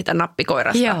rakkaudesta siitä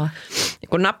nappikoirasta. Joo. Ja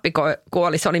kun nappi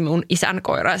kuoli, se oli mun isän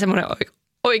koira ja semmoinen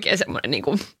oikein semmoinen, niin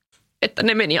kuin, että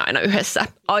ne meni aina yhdessä,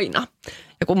 aina.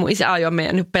 Ja kun mun isä ajoi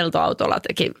meidän peltoautolla,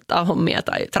 teki hommia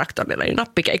tai traktorilla, niin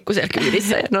nappi keikkui siellä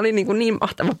kyydissä. Ja ne oli niin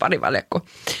mahtava parivaljakko.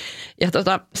 Ja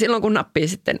silloin kun nappi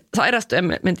sitten sairastui ja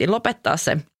me mentiin lopettaa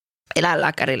se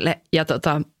eläinlääkärille. Ja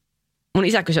mun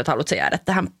isä kysyi, että haluatko jäädä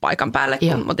tähän paikan päälle,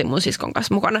 kun otin mun siskon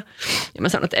kanssa mukana. Ja mä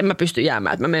sanoin, että en mä pysty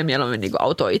jäämään, että mä menen mieluummin niin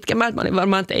autoon itkemään. Että mä olin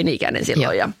varmaan teini-ikäinen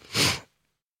silloin.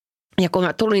 Ja kun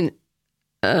mä tulin,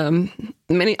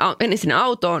 menin sinne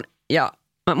autoon ja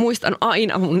mä muistan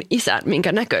aina mun isän,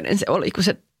 minkä näköinen se oli, kun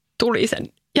se tuli sen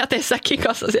jätesäkin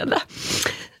kanssa sieltä.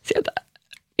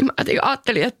 Niin mä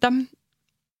ajattelin, että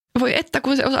voi että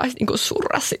kun se osaisi niinku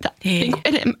surra sitä niinku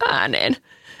enemmän ääneen.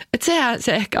 Että sehän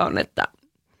se ehkä on, että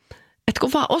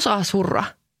kun vaan osaa surra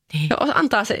ja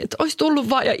antaa se, että olisi tullut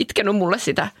vaan ja itkenut mulle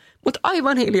sitä. Mutta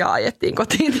aivan hiljaa ajettiin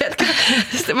kotiin, tiedätkö?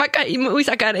 Vaikka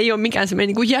isäkään ei ole mikään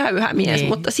semmoinen niin jäyhä mies,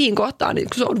 mutta siinä kohtaa niin,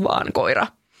 kun se on vaan koira.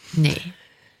 Niin.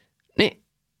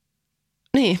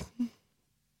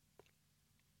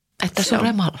 Että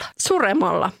suremalla.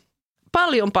 Suremalla.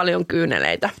 Paljon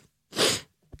kyyneleitä.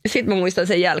 Sitten mä muistan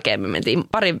sen jälkeen, me mentiin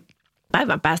parin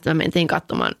päivän päästä, me mentiin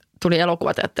katsomaan, tuli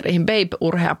elokuvateatteriin Babe,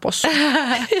 urhea possu.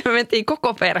 Me mentiin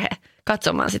koko perhe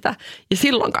katsomaan sitä ja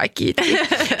silloin kaikki itki.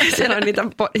 Siellä on niitä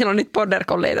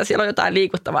border-colleita, siellä on jotain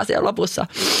liikuttavaa siellä lopussa.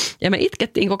 Ja me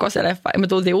itkettiin koko se leffa ja me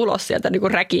tultiin ulos sieltä niin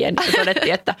kuin räkien ja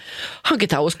todettiin, että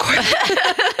hankitaan uusi koira.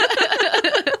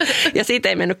 Ja siitä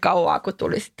ei mennyt kauaa, kun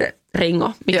tuli sitten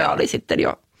Ringo, mikä oli sitten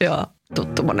jo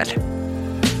tuttu monelle.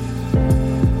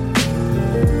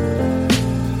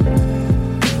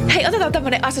 Hei, otetaan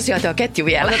tämmöinen assosiaatioketju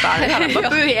vielä. Otetaan. Mä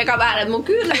pyyhin eka vähän, että mun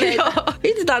kyyneleitä.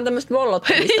 Viititään tämmöistä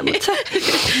vollottamista,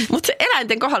 mutta se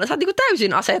eläinten kohdalla sä oot niinku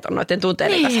täysin aseeton noiden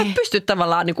tunteiden kanssa. Sä et pysty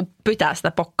tavallaan niinku pitää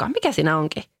sitä pokkaa. Mikä siinä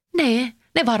onkin?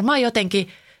 Ne varmaan jotenkin,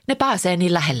 ne pääsee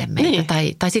niin lähelle meitä.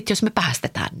 Tai sitten jos me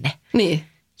päästetään ne. Niin.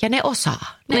 Ja ne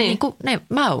osaa.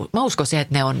 Mä uskoisin,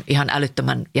 että ne on ihan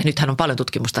älyttömän, ja nythän on paljon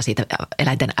tutkimusta siitä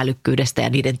eläinten älykkyydestä ja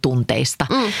niiden tunteista.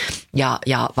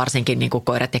 Ja varsinkin niin kuin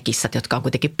koirat ja kissat, jotka on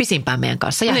kuitenkin pisimpään meidän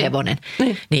kanssa, ja hevonen,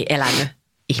 niin elänyt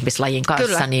ihmislajin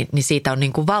kanssa, niin siitä on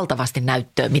niin kuin valtavasti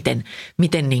näyttöä,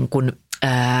 miten niin kuin,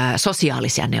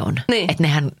 sosiaalisia ne on. Että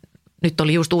nehän, nyt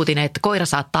oli just uutinen, että koira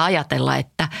saattaa ajatella,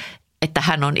 että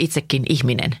hän on itsekin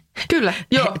ihminen. Kyllä,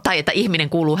 joo. Tai että ihminen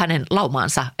kuuluu hänen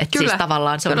laumaansa. Että siis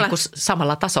tavallaan se on niin kuin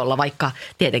samalla tasolla, vaikka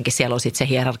tietenkin siellä on sitten se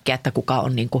hierarkia, että kuka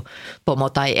on niin kuin pomo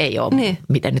tai ei ole. Niin.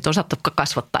 Miten nyt osattu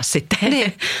kasvattaa sitten.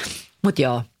 Niin. Mutta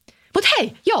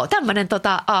hei, tämmöinen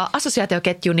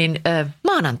assosiaatioketju, niin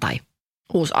maanantai.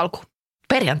 Uusi alku.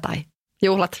 Perjantai.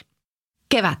 Juhlat.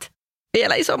 Kevät.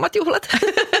 Vielä isommat juhlat.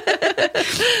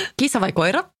 Kissa vai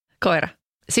koira? Koira.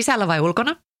 Sisällä vai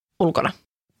ulkona? Ulkona.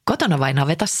 Kotona vai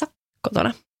navetassa?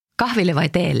 Kotona. Kahville vai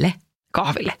teelle?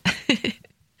 Kahville.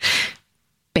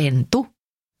 Pentu.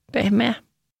 Pehmeä.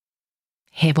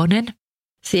 Hevonen.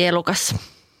 Sielukas.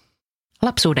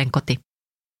 Lapsuuden koti.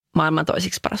 Maailman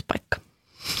toisiksi paras paikka.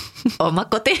 Oma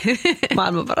koti.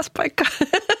 Maailman paras paikka.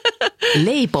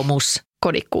 Leipomus.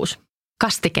 Kodikkuus.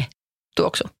 Kastike.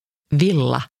 Tuoksu.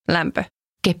 Villa. Lämpö.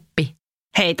 Keppi.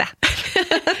 Heitä.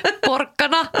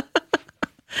 Porkkana.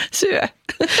 Syö.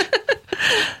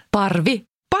 Parvi.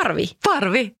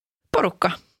 Parvi.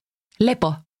 Porukka.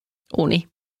 Lepo. Uni.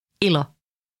 Ilo.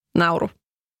 Nauru.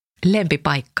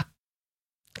 Lempipaikka.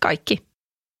 Kaikki.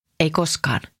 Ei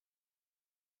koskaan.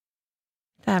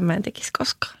 Tämä mä en tekisi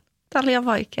koskaan. Tämä on liian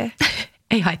vaikea.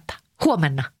 Ei haittaa.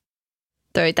 Huomenna.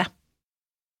 Töitä.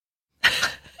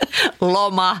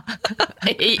 Loma.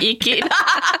 Ei ikinä.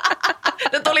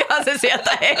 No tulihan se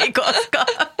sieltä ei koskaan.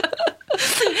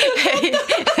 Hei.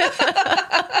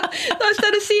 Olisi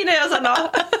täytyy siinä jo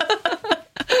sanoa.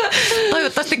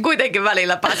 Toivottavasti kuitenkin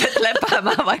välillä pääset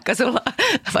lepäämään,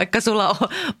 vaikka sulla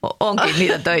onkin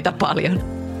niitä töitä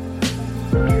paljon.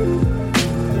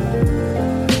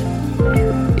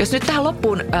 Jos nyt tähän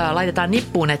loppuun laitetaan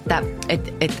nippuun, että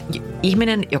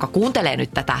ihminen, joka kuuntelee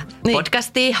nyt tätä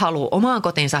podcastia, haluaa omaan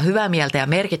kotiinsa hyvää mieltä ja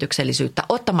merkityksellisyyttä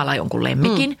ottamalla jonkun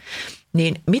lemmikin,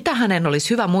 niin mitä hänen olisi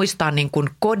hyvä muistaa niin kuin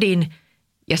kodin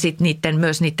ja sitten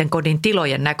myös niiden kodin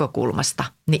tilojen näkökulmasta,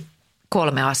 niin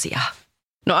 3 asiaa?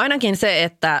 No ainakin se,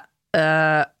 että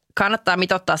kannattaa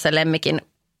mitoittaa se lemmikin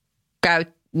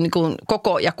niin kuin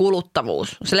koko ja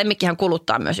kuluttavuus. Se lemmikkihän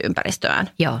kuluttaa myös ympäristöään.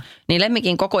 Joo. Niin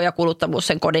lemmikin koko ja kuluttavuus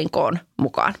sen kodin koon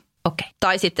mukaan. Okei.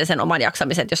 Tai sitten sen oman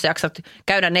jaksamisen, että jos sä jaksat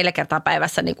käydä 4 kertaa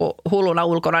päivässä niin kuin hulluna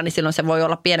ulkona, niin silloin se voi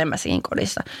olla pienemmässäkin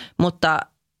kodissa. Mutta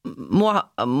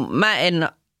mä en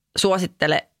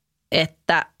suosittele,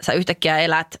 että sä yhtäkkiä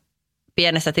elät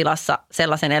pienessä tilassa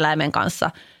sellaisen eläimen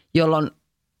kanssa, jolloin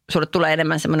sulle tulee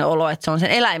enemmän semmoinen olo, että se on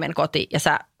sen eläimen koti ja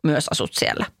sä myös asut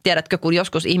siellä. Tiedätkö, kun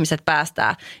joskus ihmiset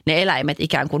päästää ne eläimet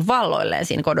ikään kuin valloilleen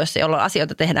siinä kodossa, jolloin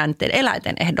asioita tehdään niiden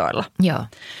eläinten ehdoilla. Joo.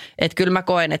 Että kyllä mä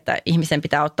koen, että ihmisen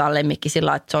pitää ottaa lemmikki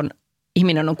sillä, että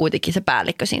ihminen on kuitenkin se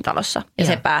päällikkö siinä talossa. Ja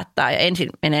se päättää ja ensin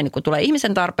menee, niin kun tulee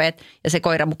ihmisen tarpeet ja se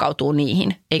koira mukautuu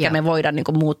niihin. Eikä me voida niin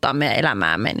kuin muuttaa meidän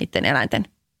elämäämme niiden eläinten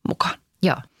mukaan.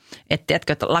 Joo. Että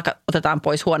tiedätkö, että otetaan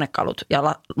pois huonekalut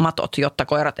ja matot, jotta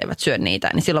koirat eivät syö niitä,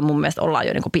 niin silloin mun mielestä ollaan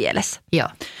jo niin kuin pielessä. Joo.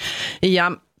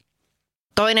 Ja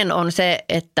toinen on se,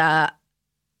 että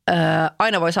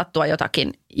aina voi sattua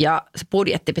jotakin ja se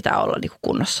budjetti pitää olla niin kuin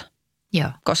kunnossa. Joo.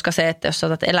 Koska se, että jos sä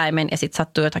otat eläimen ja sitten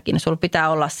sattuu jotakin, niin sulla pitää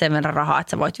olla sen verran rahaa,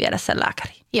 että sä voit viedä sen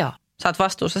lääkäriin. Joo. Sä oot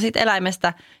vastuussa siitä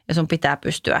eläimestä ja sun pitää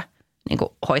pystyä niin kuin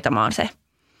hoitamaan se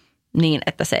niin,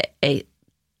 että se ei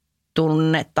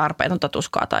tunne tarpeetonta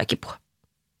tuskaa tai kipua.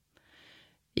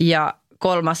 Ja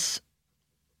 3.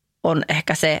 on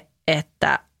ehkä se,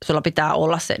 että sulla pitää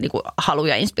olla se niin kuin halu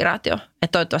ja inspiraatio.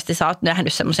 Että toivottavasti sä oot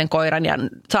nähnyt semmoisen koiran ja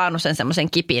saanut sen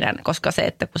semmoisen kipinän, koska se,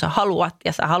 että kun sä haluat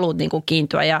ja sä haluat niin kuin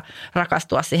kiintyä ja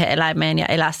rakastua siihen eläimeen ja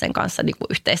elää sen kanssa niin kuin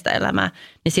yhteistä elämää,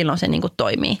 niin silloin se niin kuin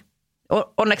toimii.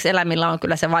 Onneksi eläimillä on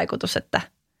kyllä se vaikutus, että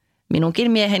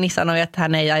minunkin mieheni sanoi, että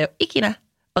hän ei aio ikinä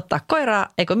ottaa koiraa,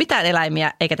 eikö mitään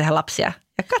eläimiä, eikä tehdä lapsia.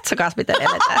 Ja katsokaa, miten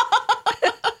eletään.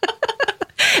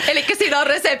 Eli siinä on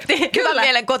resepti hyvän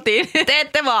mielen kotiin.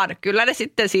 Teette vaan. Kyllä ne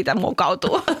sitten siitä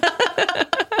mukautuu.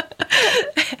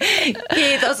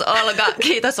 Kiitos Olga.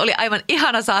 Kiitos. Oli aivan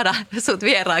ihana saada sut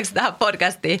vieraaksi tähän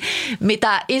podcastiin.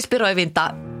 Mitä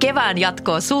inspiroivinta kevään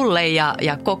jatkoa sulle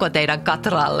ja koko teidän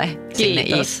katralle sinne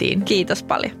Iittiin. Kiitos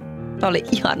paljon. Oli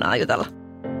ihanaa jutella.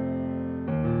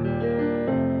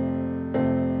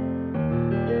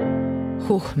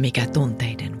 Mikä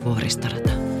tunteiden vuoristorata.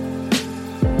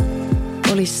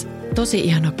 Olisi tosi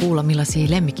ihana kuulla, millaisia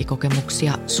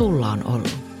lemmikkikokemuksia sulla on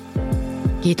ollut.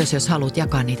 Kiitos, jos haluat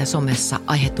jakaa niitä somessa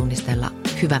aihetunnistella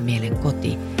Hyvän mielen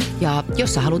koti. Ja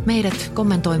jos sä haluat meidät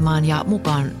kommentoimaan ja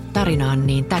mukaan tarinaan,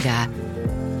 niin tägää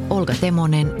Olga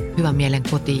Temonen, Hyvän mielen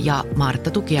koti ja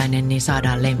Martta Tukiainen, niin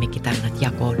saadaan lemmikkitarinat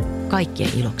jakoon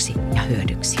kaikkien iloksi ja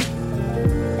hyödyksi.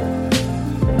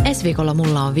 Ensi viikolla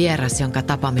mulla on vieras, jonka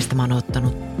tapaamista mä oon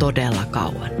ottanut todella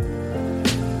kauan.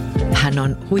 Hän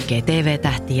on huikea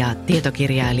TV-tähti ja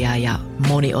tietokirjailija ja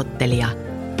moniottelija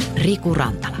Riku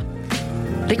Rantala.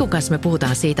 Rikun kanssa me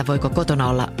puhutaan siitä, voiko kotona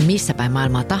olla missä päin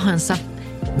maailmaa tahansa,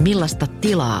 millaista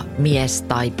tilaa mies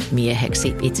tai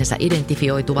mieheksi itsensä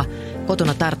identifioituva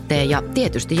kotona tarvitsee ja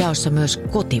tietysti jaossa myös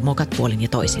kotimokat puolin ja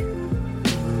toisin.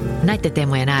 Näiden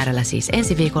teemojen äärellä siis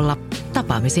ensi viikolla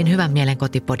tapaamisin Hyvän mielen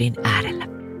kotipodin äärellä.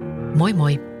 Moi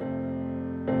moi!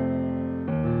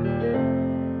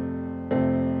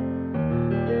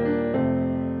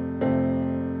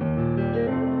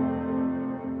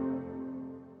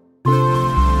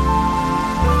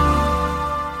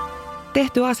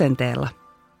 Tehty asenteella.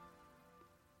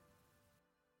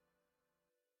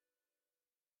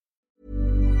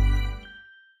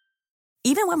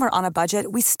 Even when we're on a budget,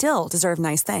 we still deserve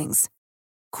nice things.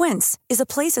 Quince is a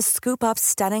place to scoop up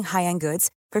stunning high-end goods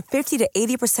for 50 to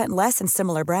 80% less than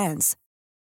similar brands.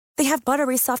 They have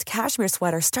buttery soft cashmere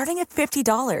sweaters starting at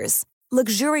 $50,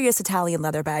 luxurious Italian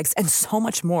leather bags, and so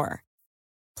much more.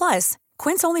 Plus,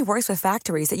 Quince only works with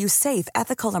factories that use safe,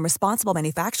 ethical, and responsible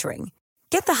manufacturing.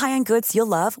 Get the high-end goods you'll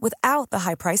love without the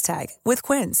high price tag with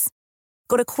Quince.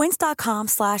 Go to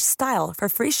quince.com/style for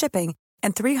free shipping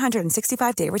and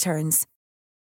 365-day returns.